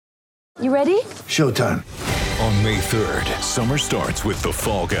You ready? Showtime. On May 3rd, summer starts with The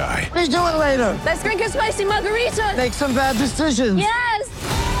Fall Guy. Let's do it later. Let's drink a spicy margarita. Make some bad decisions. Yes!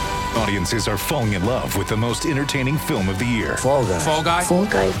 Audiences are falling in love with the most entertaining film of the year. Fall Guy. Fall Guy? Fall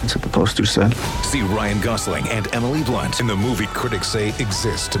Guy. That's what the poster said. See Ryan Gosling and Emily Blunt in the movie critics say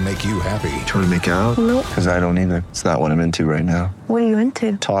exists to make you happy. Trying to make it out? Nope. Because I don't either. It's not what I'm into right now. What are you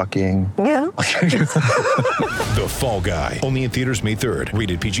into? Talking. Yeah. The Fall Guy. Only in theaters May 3rd.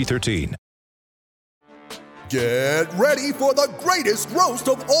 Rated PG-13. Get ready for the greatest roast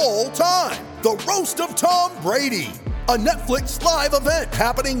of all time. The Roast of Tom Brady. A Netflix live event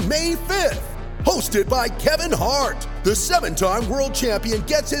happening May 5th. Hosted by Kevin Hart. The 7-time world champion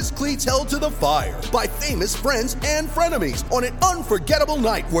gets his cleats held to the fire by famous friends and frenemies on an unforgettable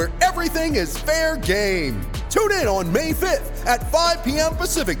night where everything is fair game. Tune in on May 5th at 5 p.m.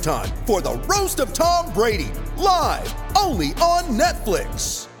 Pacific time for the Roast of Tom Brady. Live only on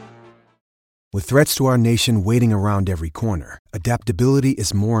Netflix. With threats to our nation waiting around every corner, adaptability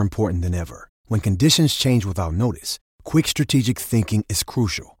is more important than ever. When conditions change without notice, quick strategic thinking is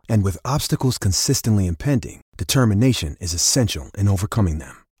crucial. And with obstacles consistently impending, determination is essential in overcoming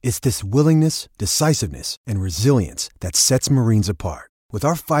them. It's this willingness, decisiveness, and resilience that sets Marines apart. With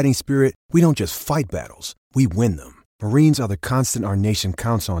our fighting spirit, we don't just fight battles, we win them. Marines are the constant our nation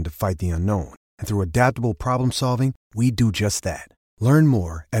counts on to fight the unknown. And through adaptable problem solving, we do just that. Learn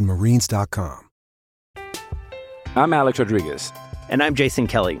more at marines.com. I'm Alex Rodriguez. And I'm Jason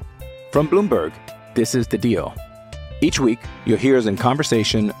Kelly. From Bloomberg, this is The Deal. Each week, you'll hear us in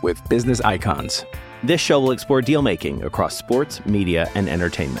conversation with business icons. This show will explore deal-making across sports, media, and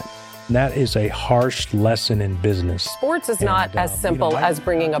entertainment. That is a harsh lesson in business. Sports is not as simple as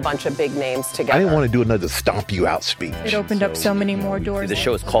bringing a bunch of big names together. I didn't want to do another stomp you out speech. It opened up so many more doors. The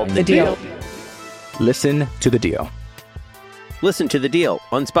show is called The Deal. Listen to The Deal. Listen to The Deal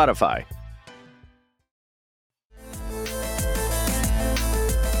on Spotify.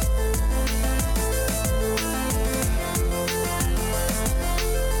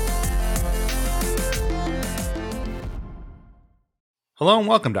 Hello and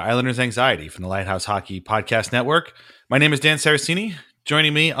welcome to Islanders Anxiety from the Lighthouse Hockey Podcast Network. My name is Dan Saracini.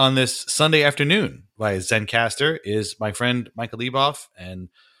 Joining me on this Sunday afternoon via Zencaster is my friend Michael Leboff. And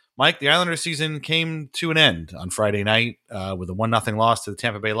Mike, the Islanders season came to an end on Friday night with a 1-0 loss to the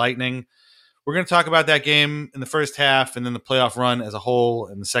Tampa Bay Lightning. We're going to talk about that game in the first half and then the playoff run as a whole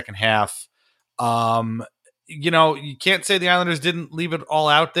in the second half. You can't say the Islanders didn't leave it all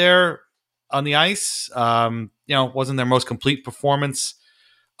out there on the ice. Wasn't their most complete performance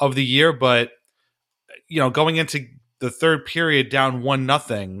of the year, but going into the third period down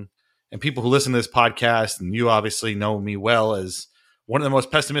 1-0, and people who listen to this podcast, and you obviously know me well as one of the most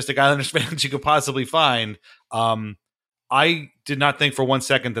pessimistic Islanders fans you could possibly find. I did not think for 1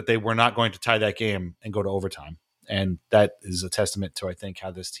 second that they were not going to tie that game and go to overtime. And that is a testament to, I think,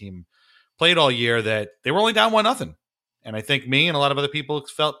 how this team played all year, that they were only down 1-0. And I think me and a lot of other people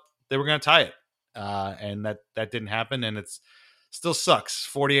felt they were going to tie it. And that didn't happen. And it's still sucks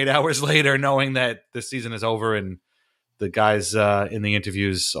 48 hours later, knowing that this season is over, and the guys in the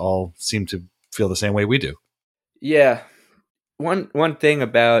interviews all seem to feel the same way we do. Yeah. One thing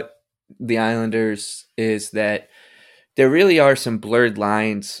about the Islanders is that there really are some blurred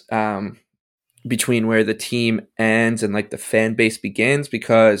lines between where the team ends and like the fan base begins,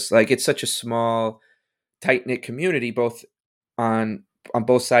 because like it's such a small, tight-knit community, both on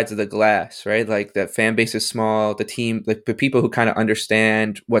both sides of the glass, right? Like the fan base is small, the team, like the people who kind of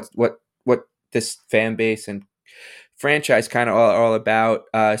understand what this fan base and franchise kind of all about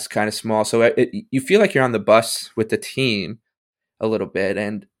is kind of small. So you feel like you're on the bus with the team a little bit.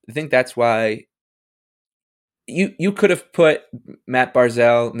 And I think that's why you could have put Matt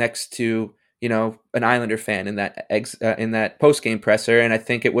Barzal next to, an Islander fan in that post-game presser, and I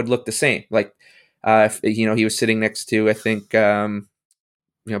think it would look the same. Like, if, he was sitting next to, I think,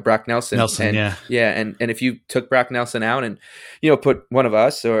 Brock Nelson. And if you took Brock Nelson out and, put one of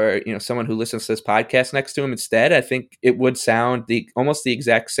us or, someone who listens to this podcast next to him instead, I think it would sound almost the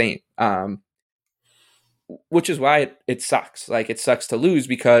exact same. Which is why it sucks. Like, it sucks to lose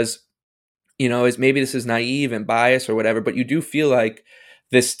because, maybe this is naive and biased or whatever, but you do feel like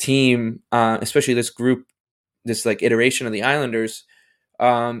this team, especially this group, this like iteration of the Islanders,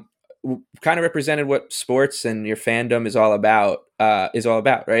 kind of represented what sports and your fandom is all about,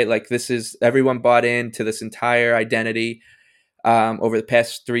 right? Like, this is, everyone bought into this entire identity over the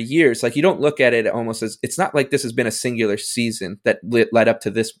past 3 years. Like, you don't look at it almost as, it's not like this has been a singular season that led up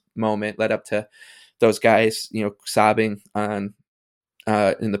to this moment, led up to those guys, sobbing on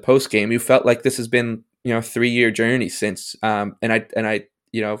in the post game. You felt like this has been, 3-year journey since, and I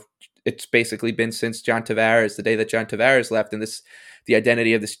it's basically been since John Tavares, the day that John Tavares left, and the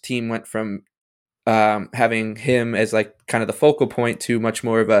identity of this team went from having him as like kind of the focal point to much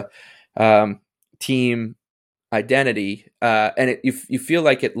more of a team identity, and you feel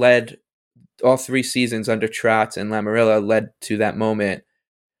like it led all 3 seasons under Trotz and Lamoriello led to that moment,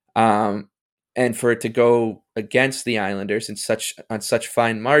 and for it to go against the Islanders on such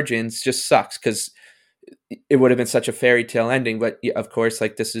fine margins just sucks, because it would have been such a fairy tale ending. But of course,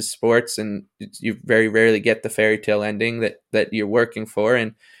 like, this is sports, and you very rarely get the fairy tale ending that you're working for,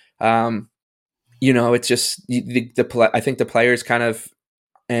 and it's just I think the players kind of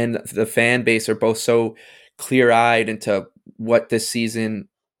and the fan base are both so clear-eyed into what the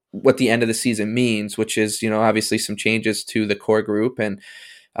end of the season means, which is, obviously some changes to the core group, and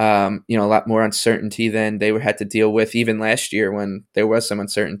a lot more uncertainty than they had to deal with even last year when there was some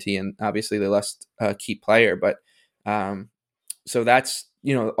uncertainty, and obviously they lost a key player. But so that's,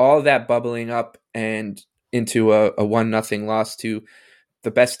 all of that bubbling up and into a 1-0 loss to the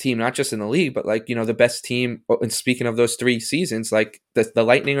best team, not just in the league, but like, the best team. And speaking of those 3 seasons, like the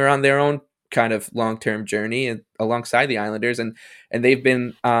Lightning are on their own kind of long-term journey and alongside the Islanders, and they've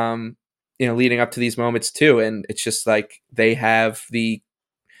been leading up to these moments too, and it's just like they have the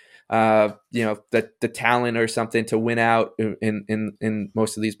the talent or something to win out in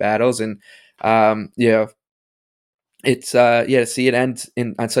most of these battles, and it's to see it end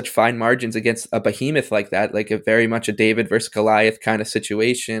on such fine margins against a behemoth like that, like a very much a David versus Goliath kind of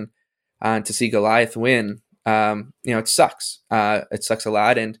situation, to see Goliath win, it sucks. It sucks a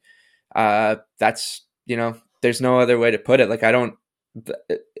lot, and that's, there's no other way to put it. Like, I don't,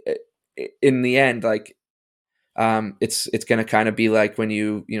 in the end, like, it's going to kind of be like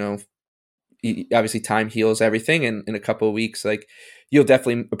when obviously time heals everything. And in a couple of weeks, like, you'll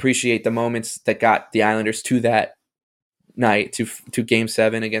definitely appreciate the moments that got the Islanders to that night, to Game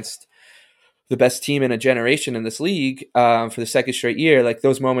 7 against the best team in a generation in this league, for the second straight year. Like,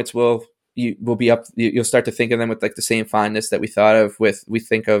 those moments will be up. You'll start to think of them with like the same fondness that we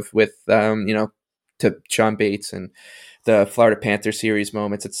think of with to Sean Bates and the Florida Panther series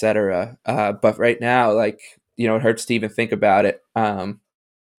moments, etc. But right now, like, it hurts to even think about it. And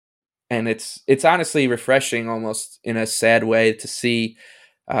it's honestly refreshing, almost in a sad way, to see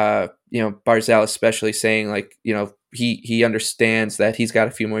Barzal especially saying, like, he understands that he's got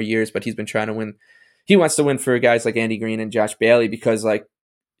a few more years, but he's been trying to win. He wants to win for guys like Andy Green and Josh Bailey, because, like,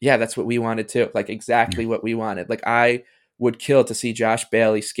 yeah, that's what we wanted too. Like, exactly what we wanted. Like, I would kill to see Josh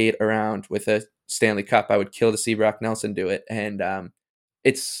Bailey skate around with a Stanley Cup. I would kill to see Brock Nelson do it. And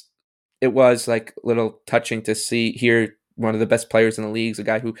it was like a little touching to hear one of the best players in the league, a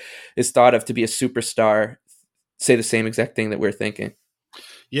guy who is thought of to be a superstar, say the same exact thing that we're thinking.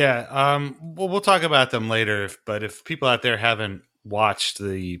 Yeah. Well, we'll talk about them later, but if people out there haven't watched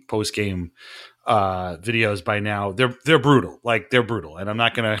the post-game videos by now, they're brutal. Like, they're brutal. And I'm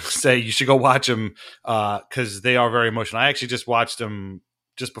not going to say you should go watch them because they are very emotional. I actually just watched them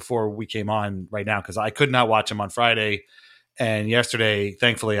just before we came on right now, because I could not watch them on Friday. And yesterday,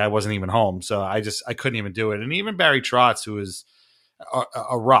 thankfully, I wasn't even home. So I couldn't even do it. And even Barry Trotz, who is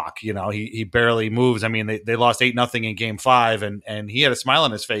a rock, he barely moves. I mean, they lost 8-0 in Game 5, and he had a smile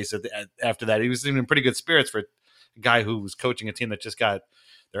on his face after that. He was in pretty good spirits for a guy who was coaching a team that just got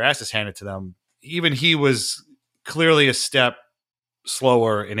their asses handed to them. Even he was clearly a step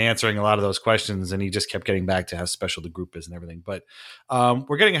slower in answering a lot of those questions, and he just kept getting back to how special the group is and everything. But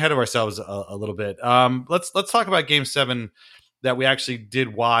we're getting ahead of ourselves a little bit. Let's talk about Game 7 that we actually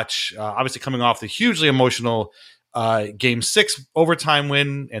did watch. Obviously, coming off the hugely emotional Game 6 overtime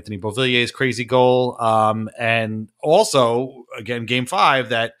win, Anthony Beauvillier's crazy goal, and also again Game 5,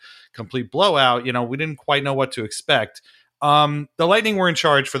 that complete blowout. We didn't quite know what to expect. The Lightning were in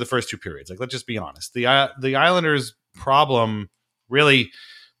charge for the first 2 periods. Like, let's just be honest. The Islanders' problem really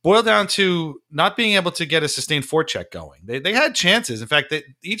boiled down to not being able to get a sustained forecheck going. They had chances. In fact,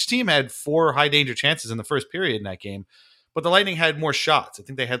 each team had 4 high danger chances in the first period in that game, but the Lightning had more shots. I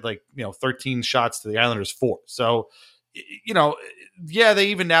think they had 13 shots to the Islanders 4. So, they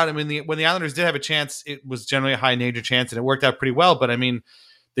evened out. I mean, when the Islanders did have a chance, it was generally a high danger chance, and it worked out pretty well. But I mean,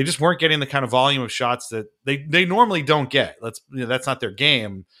 they just weren't getting the kind of volume of shots that they normally don't get. That's not their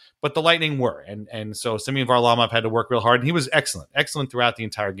game. But the Lightning were, and so Semyon Varlamov had to work real hard, and he was excellent throughout the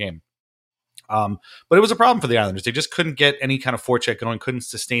entire game. But it was a problem for the Islanders. They just couldn't get any kind of forecheck going, couldn't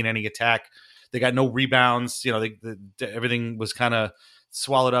sustain any attack. They got no rebounds. Everything was kind of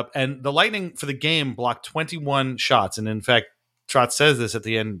swallowed up. And the Lightning for the game blocked 21 shots, and in fact, Trotz says this at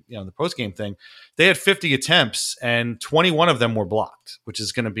the end, the post game thing. They had 50 attempts and 21 of them were blocked, which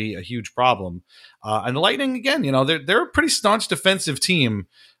is going to be a huge problem. And the Lightning, again, they're a pretty staunch defensive team.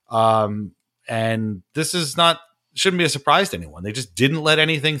 And this shouldn't be a surprise to anyone. They just didn't let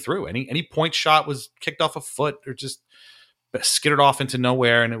anything through. Any point shot was kicked off a foot or just skittered off into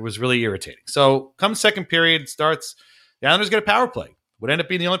nowhere, and it was really irritating. So come second period starts, the Islanders get a power play. Would end up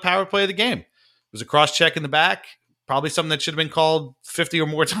being the only power play of the game. It was a cross check in the back, probably something that should have been called 50 or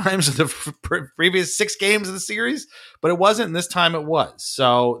more times in the previous 6 games of the series, but it wasn't, and this time it was.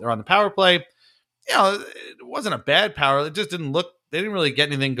 So they're on the power play. It wasn't a bad power. It just didn't look, they didn't really get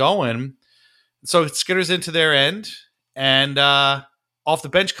anything going. So it skitters into their end, and off the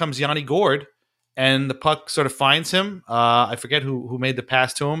bench comes Yanni Gourde, and the puck sort of finds him. I forget who made the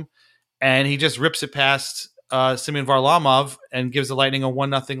pass to him, and he just rips it past Semyon Varlamov and gives the Lightning a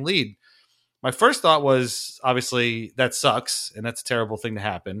 1-0 lead. My first thought was, obviously, that sucks, and that's a terrible thing to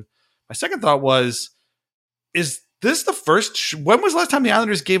happen. My second thought was, is this the first? When was the last time the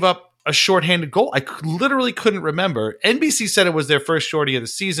Islanders gave up a shorthanded goal? I literally couldn't remember. NBC said it was their first shorty of the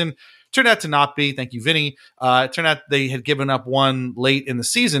season. Turned out to not be. Thank you, Vinny. It turned out they had given up one late in the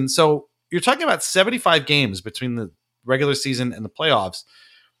season. So you're talking about 75 games between the regular season and the playoffs.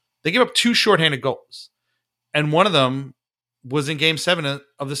 They gave up 2 shorthanded goals. And one of them was in Game 7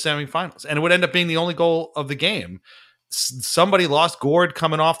 of the semifinals. And it would end up being the only goal of the game. Somebody lost Gourde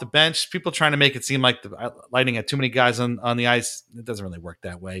coming off the bench. People trying to make it seem like the Lightning had too many guys on the ice. It doesn't really work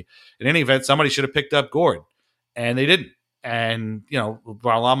that way. In any event, somebody should have picked up Gourde. And they didn't. And,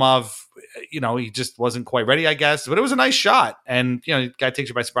 Varlamov, he just wasn't quite ready, I guess. But it was a nice shot. And, the guy takes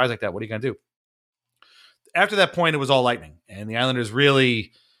you by surprise like that. What are you going to do? After that point, it was all Lightning. And the Islanders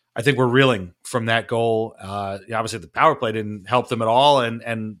really, I think, were reeling from that goal. Obviously, the power play didn't help them at all.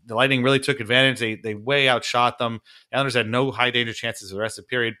 And the Lightning really took advantage. They way outshot them. The Islanders had no high danger chances for the rest of the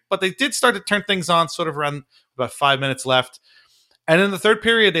period. But they did start to turn things on sort of around about 5 minutes left. And in the third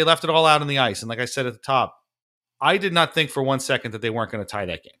period, they left it all out on the ice. And like I said at the top, I did not think for 1 second that they weren't going to tie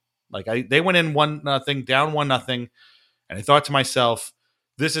that game. They went in 1-0, down 1-0, and I thought to myself,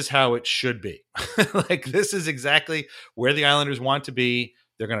 this is how it should be. This is exactly where the Islanders want to be.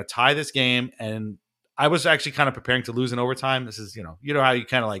 They're going to tie this game, and I was actually kind of preparing to lose in overtime. This is, how you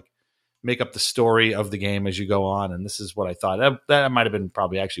kind of make up the story of the game as you go on, and this is what I thought. That might have been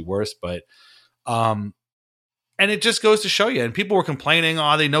probably actually worse, but and it just goes to show you. And people were complaining,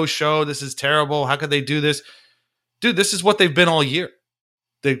 they no-show. This is terrible. How could they do this? Dude, this is what they've been all year.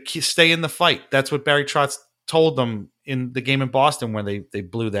 They stay in the fight. That's what Barry Trotz told them in the game in Boston when they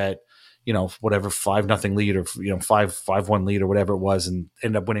blew that, whatever 5-0 lead or 5-1 lead or whatever it was, and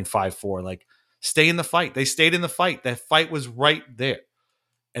ended up winning 5-4. Stay in the fight. They stayed in the fight. That fight was right there,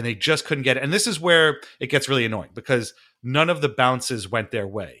 and they just couldn't get it. And this is where it gets really annoying because none of the bounces went their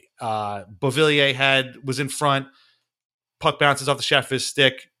way. Beauvillier was in front. Puck bounces off the shaft of his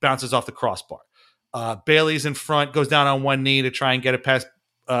stick, bounces off the crossbar. Bailey's in front, goes down on one knee to try and get it past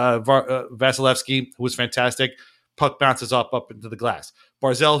Vasilevsky, who was fantastic. Puck bounces up into the glass.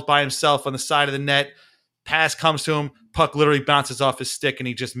 Barzell's by himself on the side of the net. Pass comes to him. Puck literally bounces off his stick, and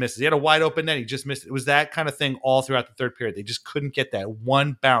he just misses. He had a wide open net. He just missed it. It was that kind of thing all throughout the third period. They just couldn't get that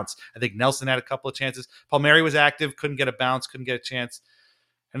one bounce. I think Nelson had a couple of chances. Palmieri was active, couldn't get a bounce, couldn't get a chance.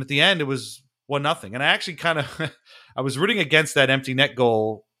 And at the end, it was 1-0. And I actually I was rooting against that empty net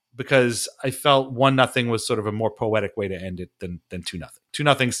goal because I felt 1-0 was sort of a more poetic way to end it than 2-0.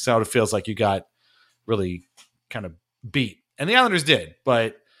 2-0 sort of feels like you got really kind of beat. And the Islanders did,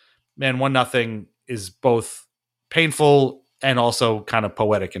 but man, 1-0 is both painful and also kind of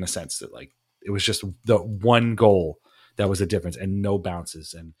poetic in a sense that it was just the one goal that was the difference and no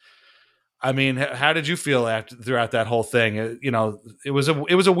bounces. And I mean, how did you feel throughout that whole thing? It was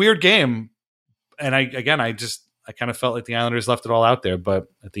a weird game. And I kind of felt like the Islanders left it all out there, but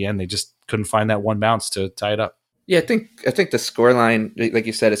at the end they just couldn't find that one bounce to tie it up. Yeah, I think the scoreline, like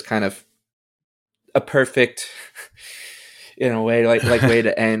you said, is kind of a perfect, way, way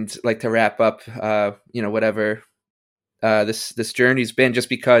to end, to wrap up, whatever this journey's been. Just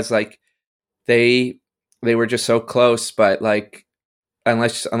because they were just so close, but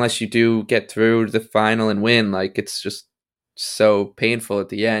unless you do get through the final and win, it's just so painful at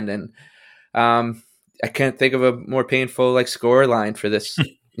the end. And I can't think of a more painful score line for this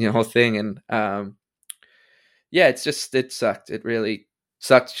whole thing. And it sucked. It really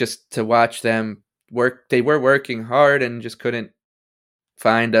sucked just to watch them work. They were working hard and just couldn't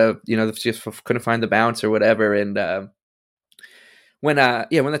find couldn't find the bounce or whatever. And when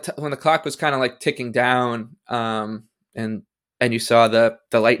the clock was kind of ticking down, and you saw the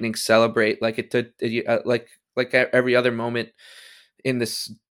Lightning celebrate like it did, like every other moment in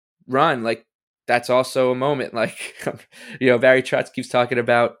this run, like that's also a moment. Like, Barry Trotz keeps talking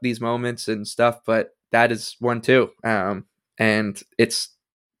about these moments and stuff, but that is one too. And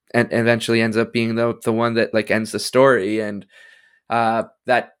eventually ends up being the one that like ends the story. And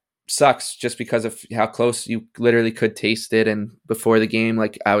that sucks just because of how close you literally could taste it. And before the game,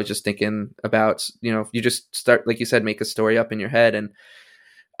 like I was just thinking about, you just start, like you said, make a story up in your head. And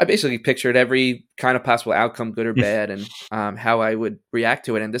I basically pictured every kind of possible outcome, good or bad, and how I would react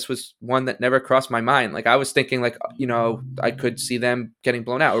to it. And this was one that never crossed my mind. Like I was thinking like, I could see them getting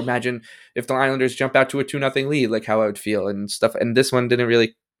blown out, or imagine if the Islanders jump out to a 2-0 lead, like how I would feel and stuff. And this one didn't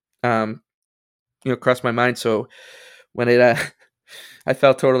really, cross my mind. So when it, I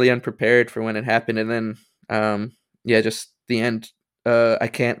felt totally unprepared for when it happened. And then, just the end. I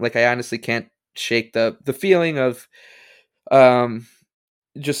honestly can't shake the feeling of,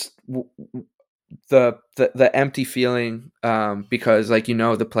 just the empty feeling, because like,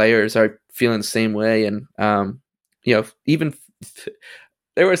 the players are feeling the same way. And, even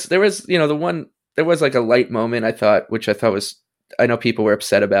there was, there was like a light moment I know people were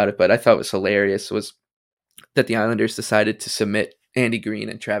upset about it, but I thought was hilarious, was that the Islanders decided to submit Andy Green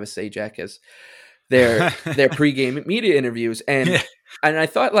and Travis Zajac as their pregame media interviews. And I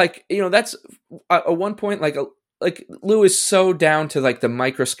thought like, that's at one point, like Lou is so down to like the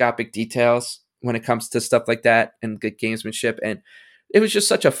microscopic details when it comes to stuff like that and good gamesmanship. And it was just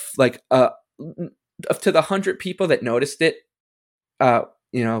such to the 100 people that noticed it,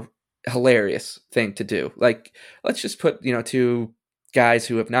 hilarious thing to do. Like, let's just put, 2 guys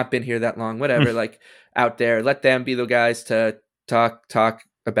who have not been here that long, whatever, like out there, let them be the guys to talk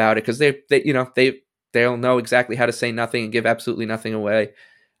about it. Cause they'll know exactly how to say nothing and give absolutely nothing away.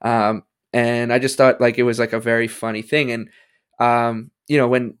 And I just thought like it was like a very funny thing. And,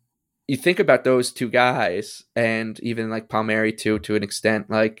 when you think about those 2 guys, and even like Palmieri too, to an extent,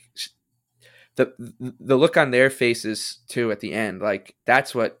 like the look on their faces too at the end, like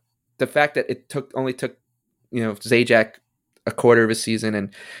that's what the fact that it only took Zajac a quarter of a season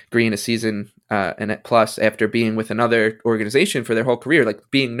and Green a season and at plus after being with another organization for their whole career, like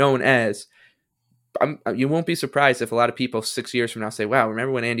being known as. You won't be surprised if a lot of people 6 years from now say, wow,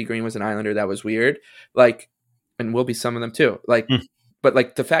 remember when Andy Green was an Islander? That was weird. Like, and we'll be some of them too. Like, but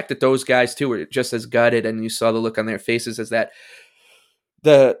like the fact that those guys too were just as gutted, and you saw the look on their faces as that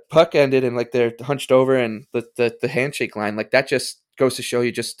the puck ended and like they're hunched over and the handshake line, like that just goes to show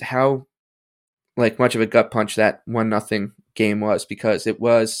you just how like much of a gut punch that 1-0 game was, because it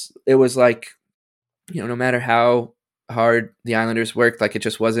was like, no matter how hard the Islanders worked, like it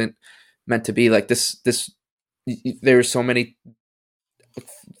just wasn't meant to be like this. There were so many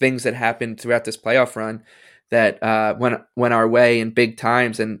things that happened throughout this playoff run that went our way in big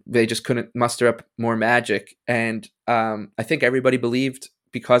times, and they just couldn't muster up more magic. And I think everybody believed,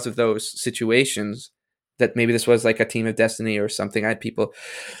 because of those situations, that maybe this was like a team of destiny or something. I had people,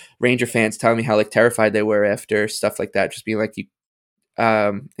 Ranger fans, telling me how like terrified they were after stuff like that, just being like,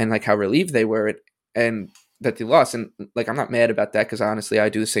 and like how relieved they were and that they lost. And like, I'm not mad about that, because honestly, I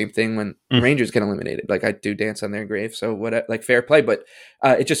do the same thing when Rangers get eliminated. Like I do dance on their grave. So what, like fair play, but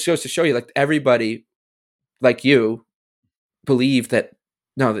it just goes to show you like everybody like you believe that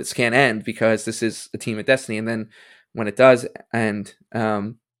no, this can't end because this is a team of destiny. And then when it does end,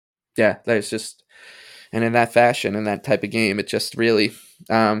 there's just, and in that fashion, in that type of game, it just really,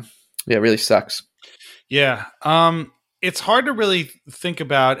 really sucks. Yeah. It's hard to really think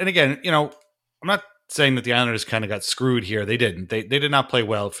about. And again, I'm not saying that the Islanders kind of got screwed here. They didn't. They did not play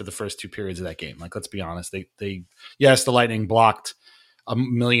well for the first 2 periods of that game. Like, let's be honest. Yes, the Lightning blocked a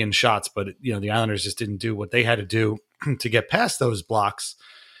million shots, but the Islanders just didn't do what they had to do to get past those blocks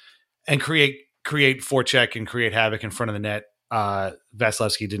and create forecheck and create havoc in front of the net.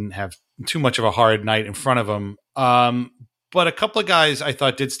 Vasilevsky didn't have too much of a hard night in front of him. But a couple of guys I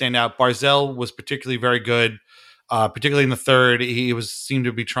thought did stand out. Barzal was particularly very good, particularly in the third. He seemed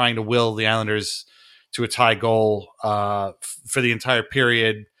to be trying to will the Islanders to a tie goal for the entire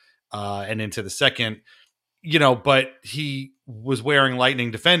period and into the second. But he was wearing Lightning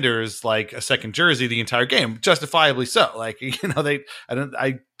defenders like a second jersey the entire game, justifiably so. Like,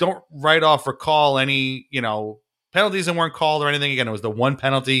 I don't right off recall any, penalties that weren't called or anything. Again, it was the one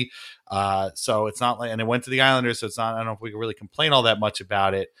penalty. So it's not like, and it went to the Islanders. So it's not, I don't know if we can really complain all that much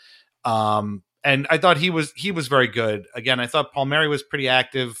about it. And I thought he was very good. Again, I thought Palmieri was pretty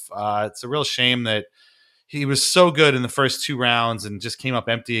active. It's a real shame that he was so good in the first 2 rounds and just came up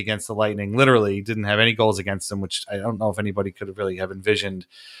empty against the Lightning. Literally didn't have any goals against them, which I don't know if anybody could have really have envisioned.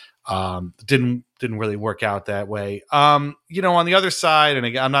 Didn't really work out that way. On the other side, and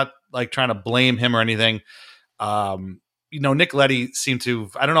again, I'm not like trying to blame him or anything. Nick Leddy seemed to,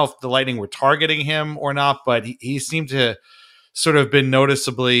 I don't know if the Lightning were targeting him or not, but he seemed to sort of been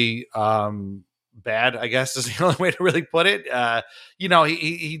noticeably bad, I guess is the only way to really put it.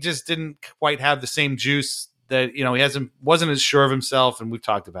 He just didn't quite have the same juice that, he wasn't as sure of himself. And we've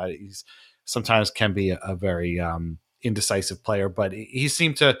talked about it. He's sometimes can be a very indecisive player, but he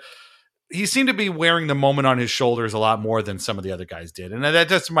seemed to be wearing the moment on his shoulders a lot more than some of the other guys did. And that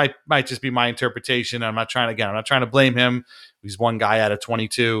just might just be my interpretation. I'm not trying to blame him. He's one guy out of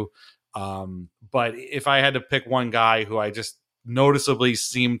 22. But if I had to pick one guy who I just noticeably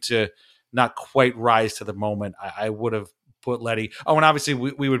seemed to not quite rise to the moment, I would have put Leddy. Oh, and obviously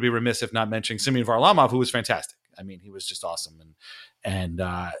we would be remiss if not mentioning Semyon Varlamov, who was fantastic. I mean, he was just awesome. And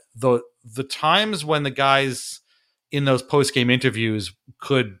the times when the guys in those post-game interviews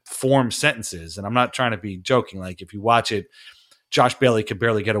could form sentences, and I'm not trying to be joking, like if you watch it, Josh Bailey could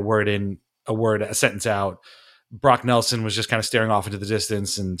barely get a sentence out. Brock Nelson was just kind of staring off into the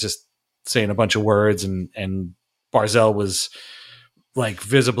distance and just saying a bunch of words, and Barzal was like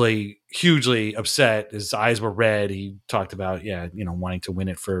visibly hugely upset. His eyes were red. He talked about, wanting to win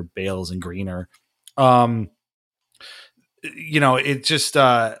it for Bales and Greener. It just,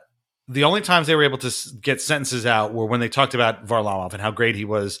 the only times they were able to get sentences out were when they talked about Varlamov and how great he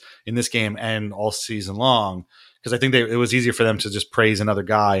was in this game and all season long. Because I think it was easier for them to just praise another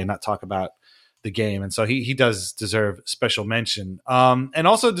guy and not talk about the game. And so he does deserve special mention. And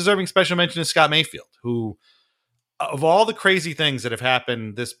also deserving special mention is Scott Mayfield, who, of all the crazy things that have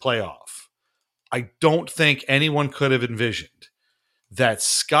happened this playoff, I don't think anyone could have envisioned that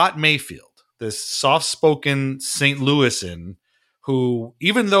Scott Mayfield, this soft-spoken St. Louisan, who,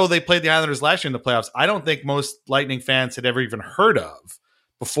 even though they played the Islanders last year in the playoffs, I don't think most Lightning fans had ever even heard of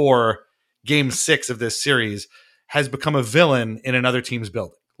before Game 6 of this series, has become a villain in another team's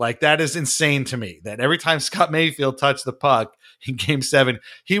building. Like, that is insane to me, that every time Scott Mayfield touched the puck in Game 7,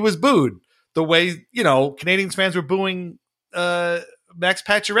 he was booed the way, Canadiens fans were booing Max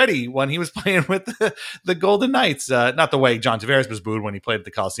Pacioretty when he was playing with the Golden Knights. Not the way John Tavares was booed when he played at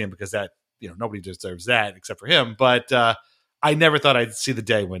the Coliseum, because that, nobody deserves that except for him. But I never thought I'd see the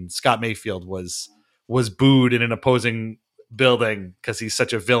day when Scott Mayfield was booed in an opposing building because he's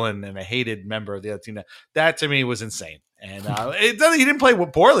such a villain and a hated member of the other team. That to me was insane. And he didn't play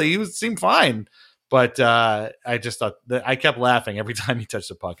poorly. He seemed fine. But I just thought that I kept laughing every time he touched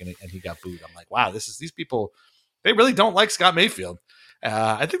the puck and he got booed. I'm like, wow, these people, they really don't like Scott Mayfield.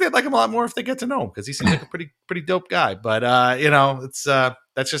 I think they'd like him a lot more if they get to know him, because he seems like a pretty dope guy. But it's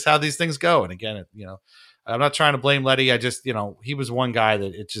that's just how these things go. And again, I'm not trying to blame Leddy. I just, he was one guy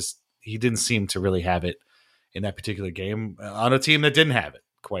that he didn't seem to really have it in that particular game on a team that didn't have it,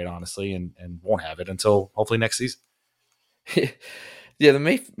 quite honestly, and won't have it until hopefully next season. Yeah,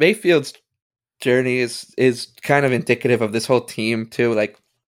 the Mayfield's journey is kind of indicative of this whole team too. Like,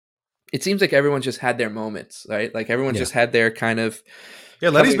 it seems like everyone just had their moments, right? Like everyone just had their kind of. Yeah,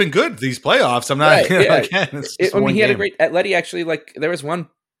 Leddy's been good these playoffs. I'm not. He had a great. Leddy actually, like, there was one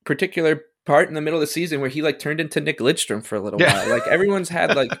particular part in the middle of the season where he like turned into Nick Lidstrom for a little while. Like everyone's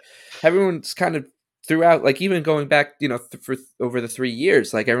kind of throughout, like even going back, for over the 3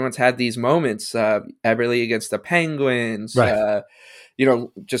 years, like everyone's had these moments. Eberle against the Penguins, right.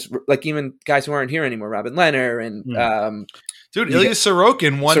 Just like even guys who aren't here anymore, Robin Lehner and Ilya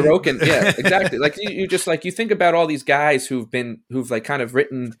Sorokin won. Sorokin, yeah, exactly. Like you just like you think about all these guys who've like kind of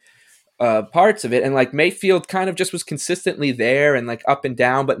written parts of it, and like Mayfield kind of just was consistently there and like up and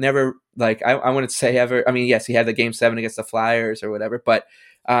down, but never like I wouldn't say ever. I mean, yes, he had the Game 7 against the Flyers or whatever, but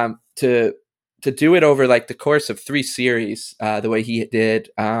to do it over like the course of 3 series, the way he did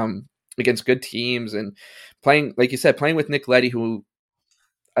against good teams and playing, like you said, playing with Nick Leddy, who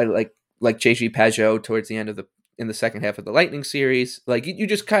I like JG Pageau towards the end of in the second half of the Lightning series. Like you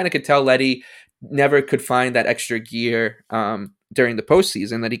just kind of could tell Leddy never could find that extra gear during the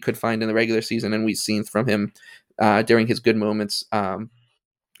postseason that he could find in the regular season, and we've seen from him during his good moments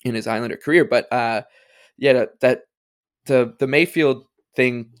in his Islander career. But that the Mayfield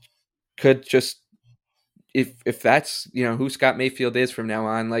thing could just, if that's who Scott Mayfield is from now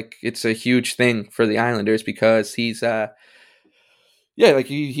on, like it's a huge thing for the Islanders, because he's like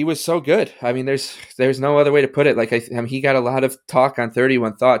he was so good. I mean, there's no other way to put it. Like I mean, he got a lot of talk on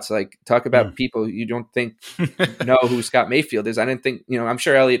 31 Thoughts. Like talk about people you don't think know who Scott Mayfield is. I didn't think I'm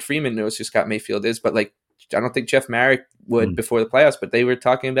sure Elliot Freeman knows who Scott Mayfield is, but like I don't think Jeff Marek would before the playoffs. But they were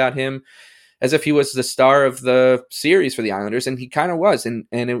talking about him as if he was the star of the series for the Islanders, and he kind of was, and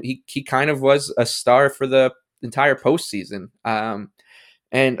he kind of was a star for the entire postseason.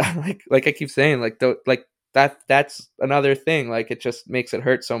 And like I keep saying, like that's another thing. Like it just makes it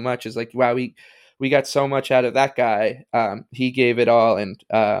hurt so much. Is like, wow, we we got so much out of that guy. He gave it all, and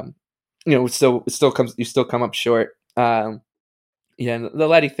you still come up short. And the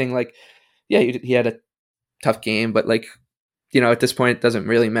Leddy thing, like, yeah, he had a tough game, but like, at this point it doesn't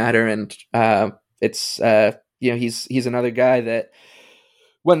really matter. And it's he's another guy that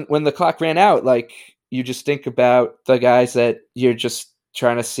when the clock ran out, like, you just think about the guys that you're just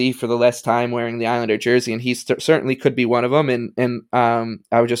trying to see for the last time wearing the Islander jersey, and he certainly could be one of them. And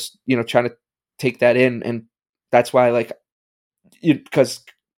I was just trying to take that in, and that's why, like, because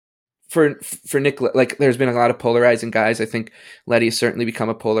for Nick, like, there's been a lot of polarizing guys. I think Leddy has certainly become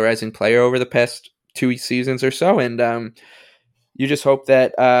a polarizing player over the past 2 seasons or so, and you just hope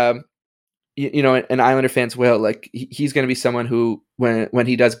that and Islander fans will, like, he's going to be someone who, when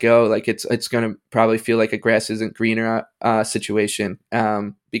he does go, like, it's going to probably feel like a grass isn't greener situation,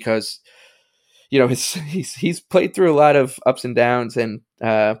 because he's played through a lot of ups and downs, and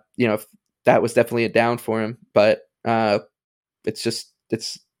that was definitely a down for him, but it's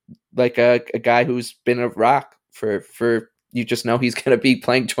like a guy who's been a rock for you just know he's going to be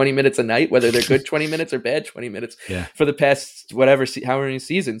playing 20 minutes a night, whether they're good 20 minutes or bad 20 minutes for the past however many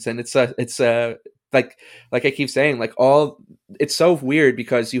seasons. And it's like I keep saying, like, it's so weird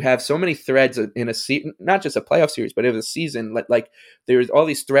because you have so many threads in a season, not just a playoff series, but in a season, like there's all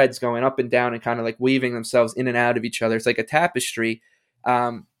these threads going up and down and kind of like weaving themselves in and out of each other. It's like a tapestry.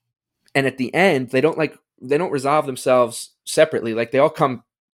 And at the end, they don't resolve themselves separately. Like, they all come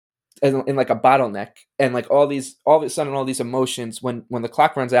in like a bottleneck, and like all of a sudden all these emotions when the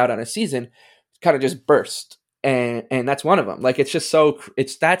clock runs out on a season kind of just burst, and that's one of them. Like, it's just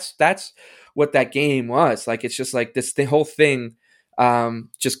that's what that game was like. It's just like the whole thing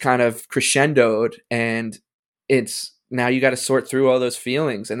just kind of crescendoed, and it's now you got to sort through all those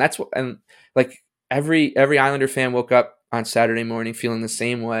feelings, and like every Islander fan woke up on Saturday morning feeling the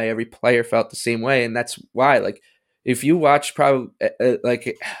same way. Every player felt the same way, and that's why, like, if you watch probably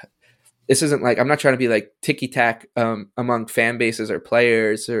like. This isn't like, I'm not trying to be like ticky-tack among fan bases or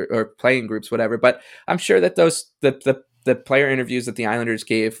players or playing groups, whatever, but I'm sure that the player interviews that the Islanders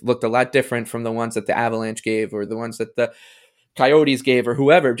gave looked a lot different from the ones that the Avalanche gave or the ones that the Coyotes gave or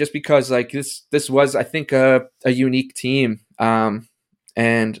whoever, just because, like, this was, I think, a unique team.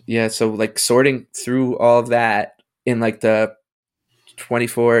 And yeah, so like sorting through all of that in like the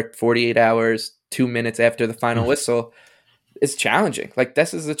 24, 48 hours, 2 minutes after the final whistle, it's challenging. Like,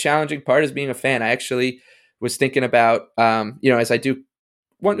 this is the challenging part as being a fan. I actually was thinking about, as I do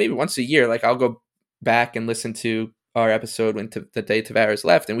maybe once a year, like, I'll go back and listen to our episode when the day Tavares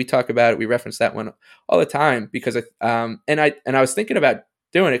left, and we talk about it. We reference that one all the time because I was thinking about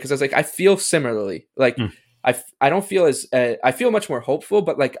doing it because I was like, I feel similarly. Like, I don't feel as I feel much more hopeful,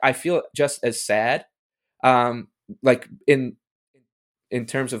 but like I feel just as sad. Like in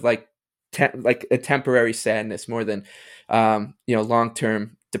terms of like a temporary sadness more than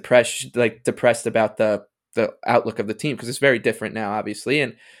long-term depressed about the outlook of the team, because it's very different now,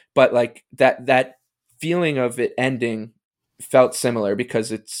 obviously. But like that feeling of it ending felt similar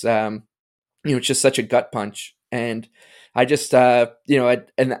because it's it's just such a gut punch. And I just and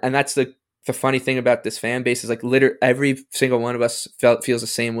that's the funny thing about this fan base is like literally every single one of us feels the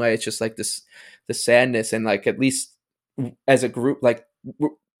same way. It's just like the sadness, and like at least as a group, like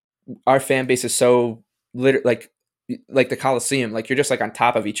our fan base is so like the Coliseum, like you're just like on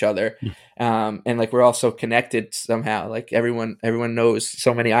top of each other, and like we're all so connected somehow. Like everyone knows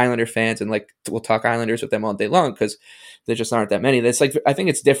so many Islander fans, and like we'll talk Islanders with them all day long because there just aren't that many. That's like, I think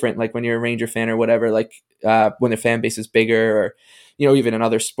it's different like when you're a Ranger fan or whatever, like when the fan base is bigger, or even in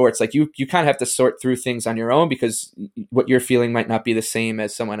other sports, like you kind of have to sort through things on your own because what you're feeling might not be the same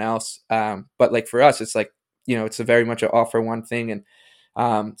as someone else. But like for us, it's like it's a very much an all for one thing. And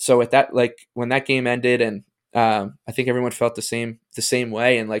so at that, like when that game ended, and I think everyone felt the same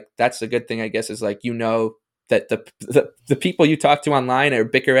way. And like, that's the good thing, I guess, is like, that the people you talk to online or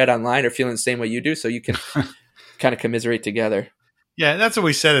bicker at online are feeling the same way you do. So you can kind of commiserate together. Yeah. And that's what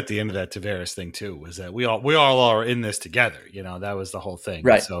we said at the end of that Tavares thing too, was that we all are in this together. That was the whole thing.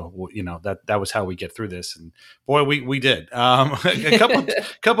 Right. So, that was how we get through this. And boy, we did. A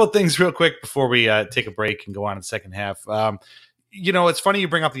couple of things real quick before we take a break and go on in the second half. It's funny you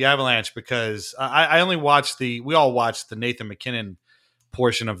bring up the Avalanche because I only watched we all watched the Nathan MacKinnon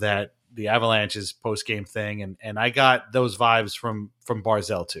portion of that, the Avalanche's post game thing. And I got those vibes from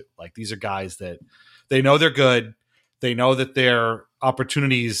Barzal too. Like, these are guys that they know they're good. They know that their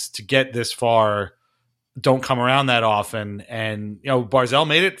opportunities to get this far don't come around that often. And, Barzal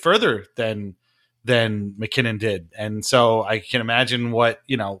made it further than MacKinnon did. And so I can imagine what,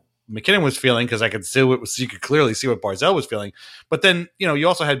 McKinnon was feeling, because I could see you could clearly see what Barzal was feeling. But then, you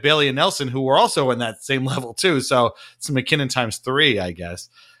also had Bailey and Nelson, who were also in that same level too. So it's McKinnon times 3, I guess.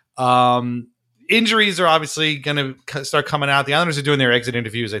 Injuries are obviously going to start coming out. The Islanders are doing their exit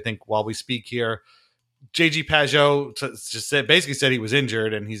interviews, I think, while we speak here. JG Pageau basically said he was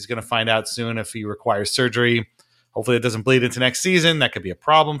injured, and he's going to find out soon if he requires surgery. Hopefully it doesn't bleed into next season. That could be a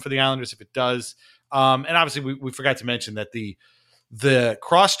problem for the Islanders if it does. And obviously we forgot to mention that the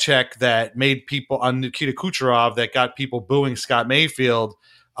cross-check that made people on Nikita Kucherov that got people booing Scott Mayfield,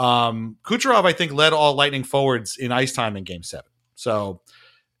 Kucherov, I think, led all Lightning forwards in ice time in Game 7. So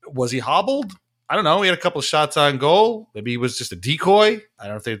was he hobbled? I don't know. He had a couple of shots on goal. Maybe he was just a decoy. I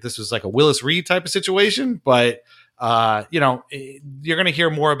don't think this was like a Willis Reed type of situation, but you're going to hear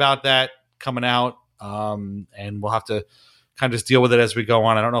more about that coming out. And we'll have to kind of just deal with it as we go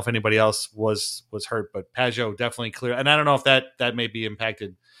on. I don't know if anybody else was hurt, but Pageau definitely clear. And I don't know if that may be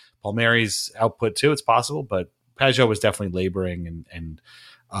impacted Palmieri's output too. It's possible, but Pageau was definitely laboring and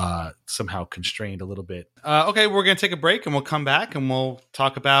somehow constrained a little bit. Okay, we're going to take a break and we'll come back and we'll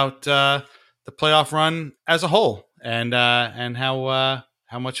talk about the playoff run as a whole and how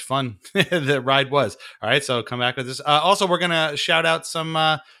much fun the ride was. All right, so come back with this. Also, we're going to shout out some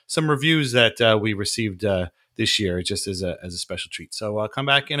reviews that we received this year, just as a special treat. So come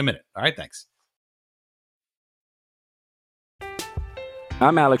back in a minute. All right, thanks.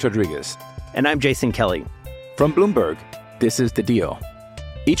 I'm Alex Rodriguez. And I'm Jason Kelly. From Bloomberg, this is The Deal.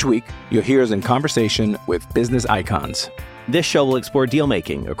 Each week, you'll hear us in conversation with business icons. This show will explore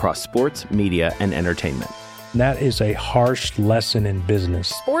deal-making across sports, media, and entertainment. That is a harsh lesson in business.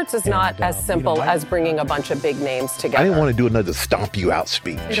 Sports is not as simple as bringing a bunch of big names together. I didn't want to do another stomp you out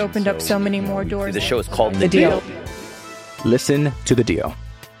speech. It opened up so many more doors. The show is called The Deal. Listen to The Deal.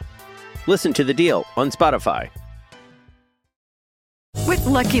 Listen to The Deal on Spotify. With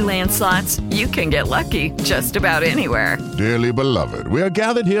Lucky Land Slots, you can get lucky just about anywhere. Dearly beloved, we are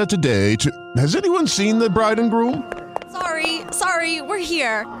gathered here today to... Has anyone seen the bride and groom? Sorry, we're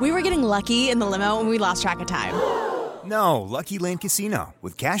here. We were getting lucky in the limo and we lost track of time. No, Lucky Land Casino,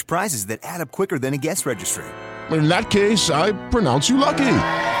 with cash prizes that add up quicker than a guest registry. In that case, I pronounce you lucky.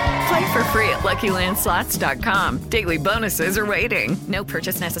 Play for free at LuckyLandSlots.com. Daily bonuses are waiting. No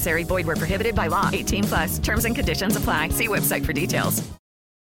purchase necessary. Void where prohibited by law. 18+. Terms and conditions apply. See website for details.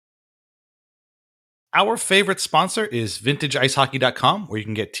 Our favorite sponsor is VintageIceHockey.com, where you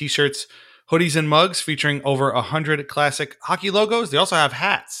can get t-shirts, hoodies, and mugs featuring over 100 classic hockey logos. They also have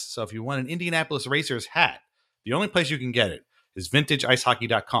hats. So if you want an Indianapolis Racers hat, the only place you can get it is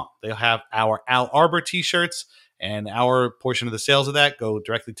VintageIceHockey.com. They'll have our Al Arbor t-shirts, and our portion of the sales of that go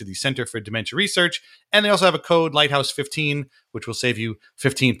directly to the Center for Dementia Research. And they also have a code Lighthouse15, which will save you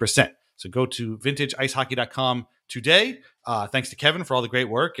 15%. So go to VintageIceHockey.com today. Thanks to Kevin for all the great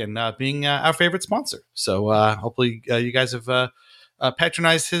work and being our favorite sponsor. So hopefully you guys have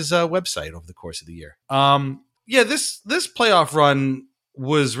patronized his website over the course of the year. This playoff run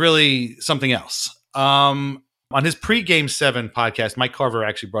was really something else. On his pre-Game 7 podcast, Mike Carver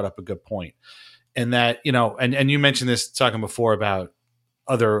actually brought up a good point. And that, and you mentioned this talking before about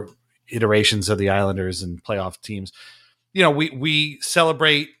other iterations of the Islanders and playoff teams. We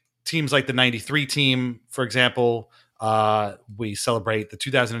celebrate teams like the 93 team, for example. We celebrate the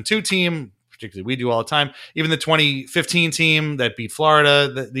 2002 team, particularly we do all the time. Even the 2015 team that beat Florida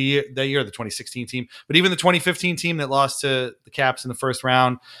that year, the 2016 team, but even the 2015 team that lost to the Caps in the first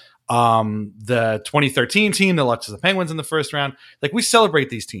round, the 2013 team that lost to the Penguins in the first round. Like, we celebrate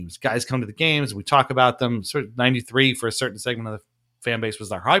these teams. Guys come to the games, we talk about them. Sort of 93 for a certain segment of the fan base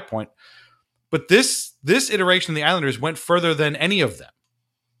was our high point. But this iteration of the Islanders went further than any of them.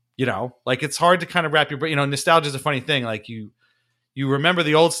 It's hard to kind of wrap your brain. Nostalgia is a funny thing. Like, you remember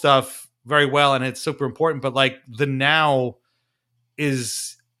the old stuff very well, and it's super important. But like, the now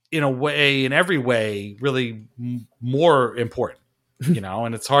is in every way, really more important.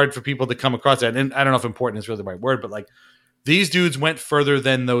 And it's hard for people to come across that. And I don't know if important is really the right word, but like, these dudes went further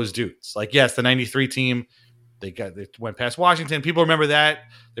than those dudes. Like, yes, the 93 team, they went past Washington. People remember that.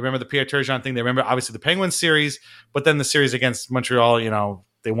 They remember the Pierre Turgeon thing. They remember obviously the Penguins series, but then the series against Montreal,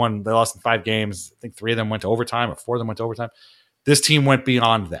 they lost in 5 games. I think 3 of them went to overtime or 4 of them went to overtime. This team went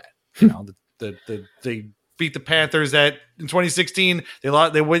beyond that. They beat the Panthers in 2016.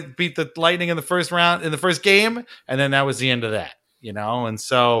 They beat the Lightning in the first game. And then that was the end of that. And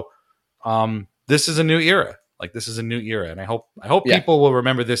so this is a new era. Like, this is a new era, and I hope people will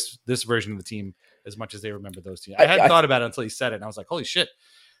remember this version of the team as much as they remember those teams. I hadn't thought about it until he said it, and I was like, holy shit,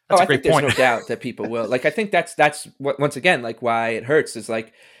 that's a great point. There's no doubt that people will. Like, I think that's what, once again, like, why it hurts is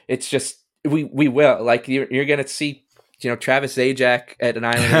like, it's just we will. Like, you're gonna see Travis Zajac at an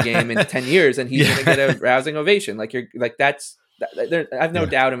Islander game in 10 years, and he's going to get a rousing ovation. Like I have no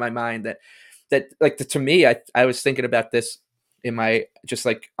doubt in my mind that to me, I was thinking about this in my, just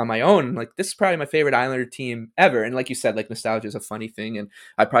like on my own, like this is probably my favorite Islander team ever. And like you said, like nostalgia is a funny thing. And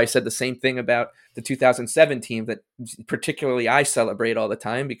I probably said the same thing about the 2007 team that particularly I celebrate all the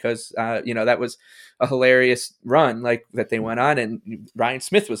time because, that was a hilarious run like that they went on. And Ryan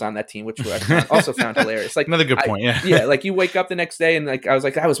Smith was on that team, which I also found hilarious. Like another good point. Yeah. Like you wake up the next day and like, I was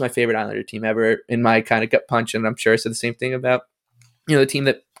like, that was my favorite Islander team ever in my kind of gut punch. And I'm sure I said the same thing about, the team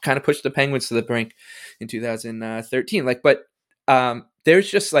that kind of pushed the Penguins to the brink in 2013. There's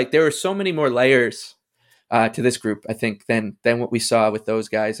just like, there were so many more layers to this group, I think, than what we saw with those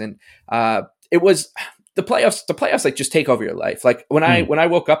guys. And it was the playoffs like just take over your life. Like when I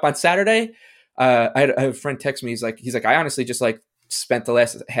woke up on Saturday, I had a friend text me. He's like, I honestly just like spent the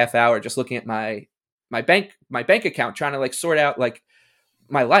last half hour just looking at my bank account, trying to like sort out like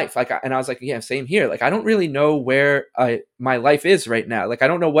my life. And I was like, yeah, same here. Like, I don't really know where my life is right now. Like, I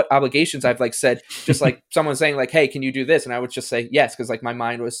don't know what obligations I've like said, just like someone saying like, hey, can you do this? And I would just say yes. Cause like my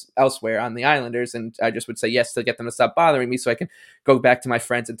mind was elsewhere on the Islanders. And I just would say yes to get them to stop bothering me so I can go back to my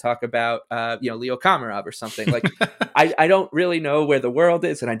friends and talk about, Leo Komarov or something. Like, I don't really know where the world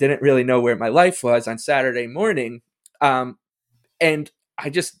is. And I didn't really know where my life was on Saturday morning. And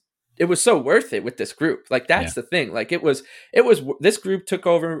it was so worth it with this group. Like, that's the thing. Like it was, this group took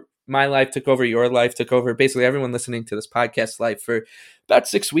over my life, took over your life, took over basically everyone listening to this podcast life for about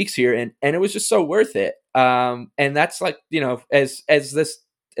 6 weeks here. And it was just so worth it. And that's like, as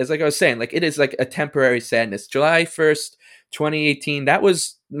like I was saying, like, it is like a temporary sadness. July 1st, 2018, that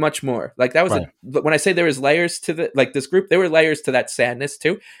was much more. Like that was, when I say there was layers to this group, there were layers to that sadness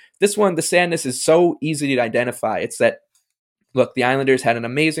too. This one, the sadness is so easy to identify. It's that, look, the Islanders had an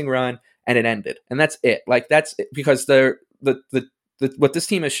amazing run and it ended, and that's it. Like that's it, because what this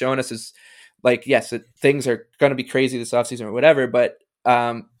team has shown us is like, yes, things are going to be crazy this offseason or whatever, but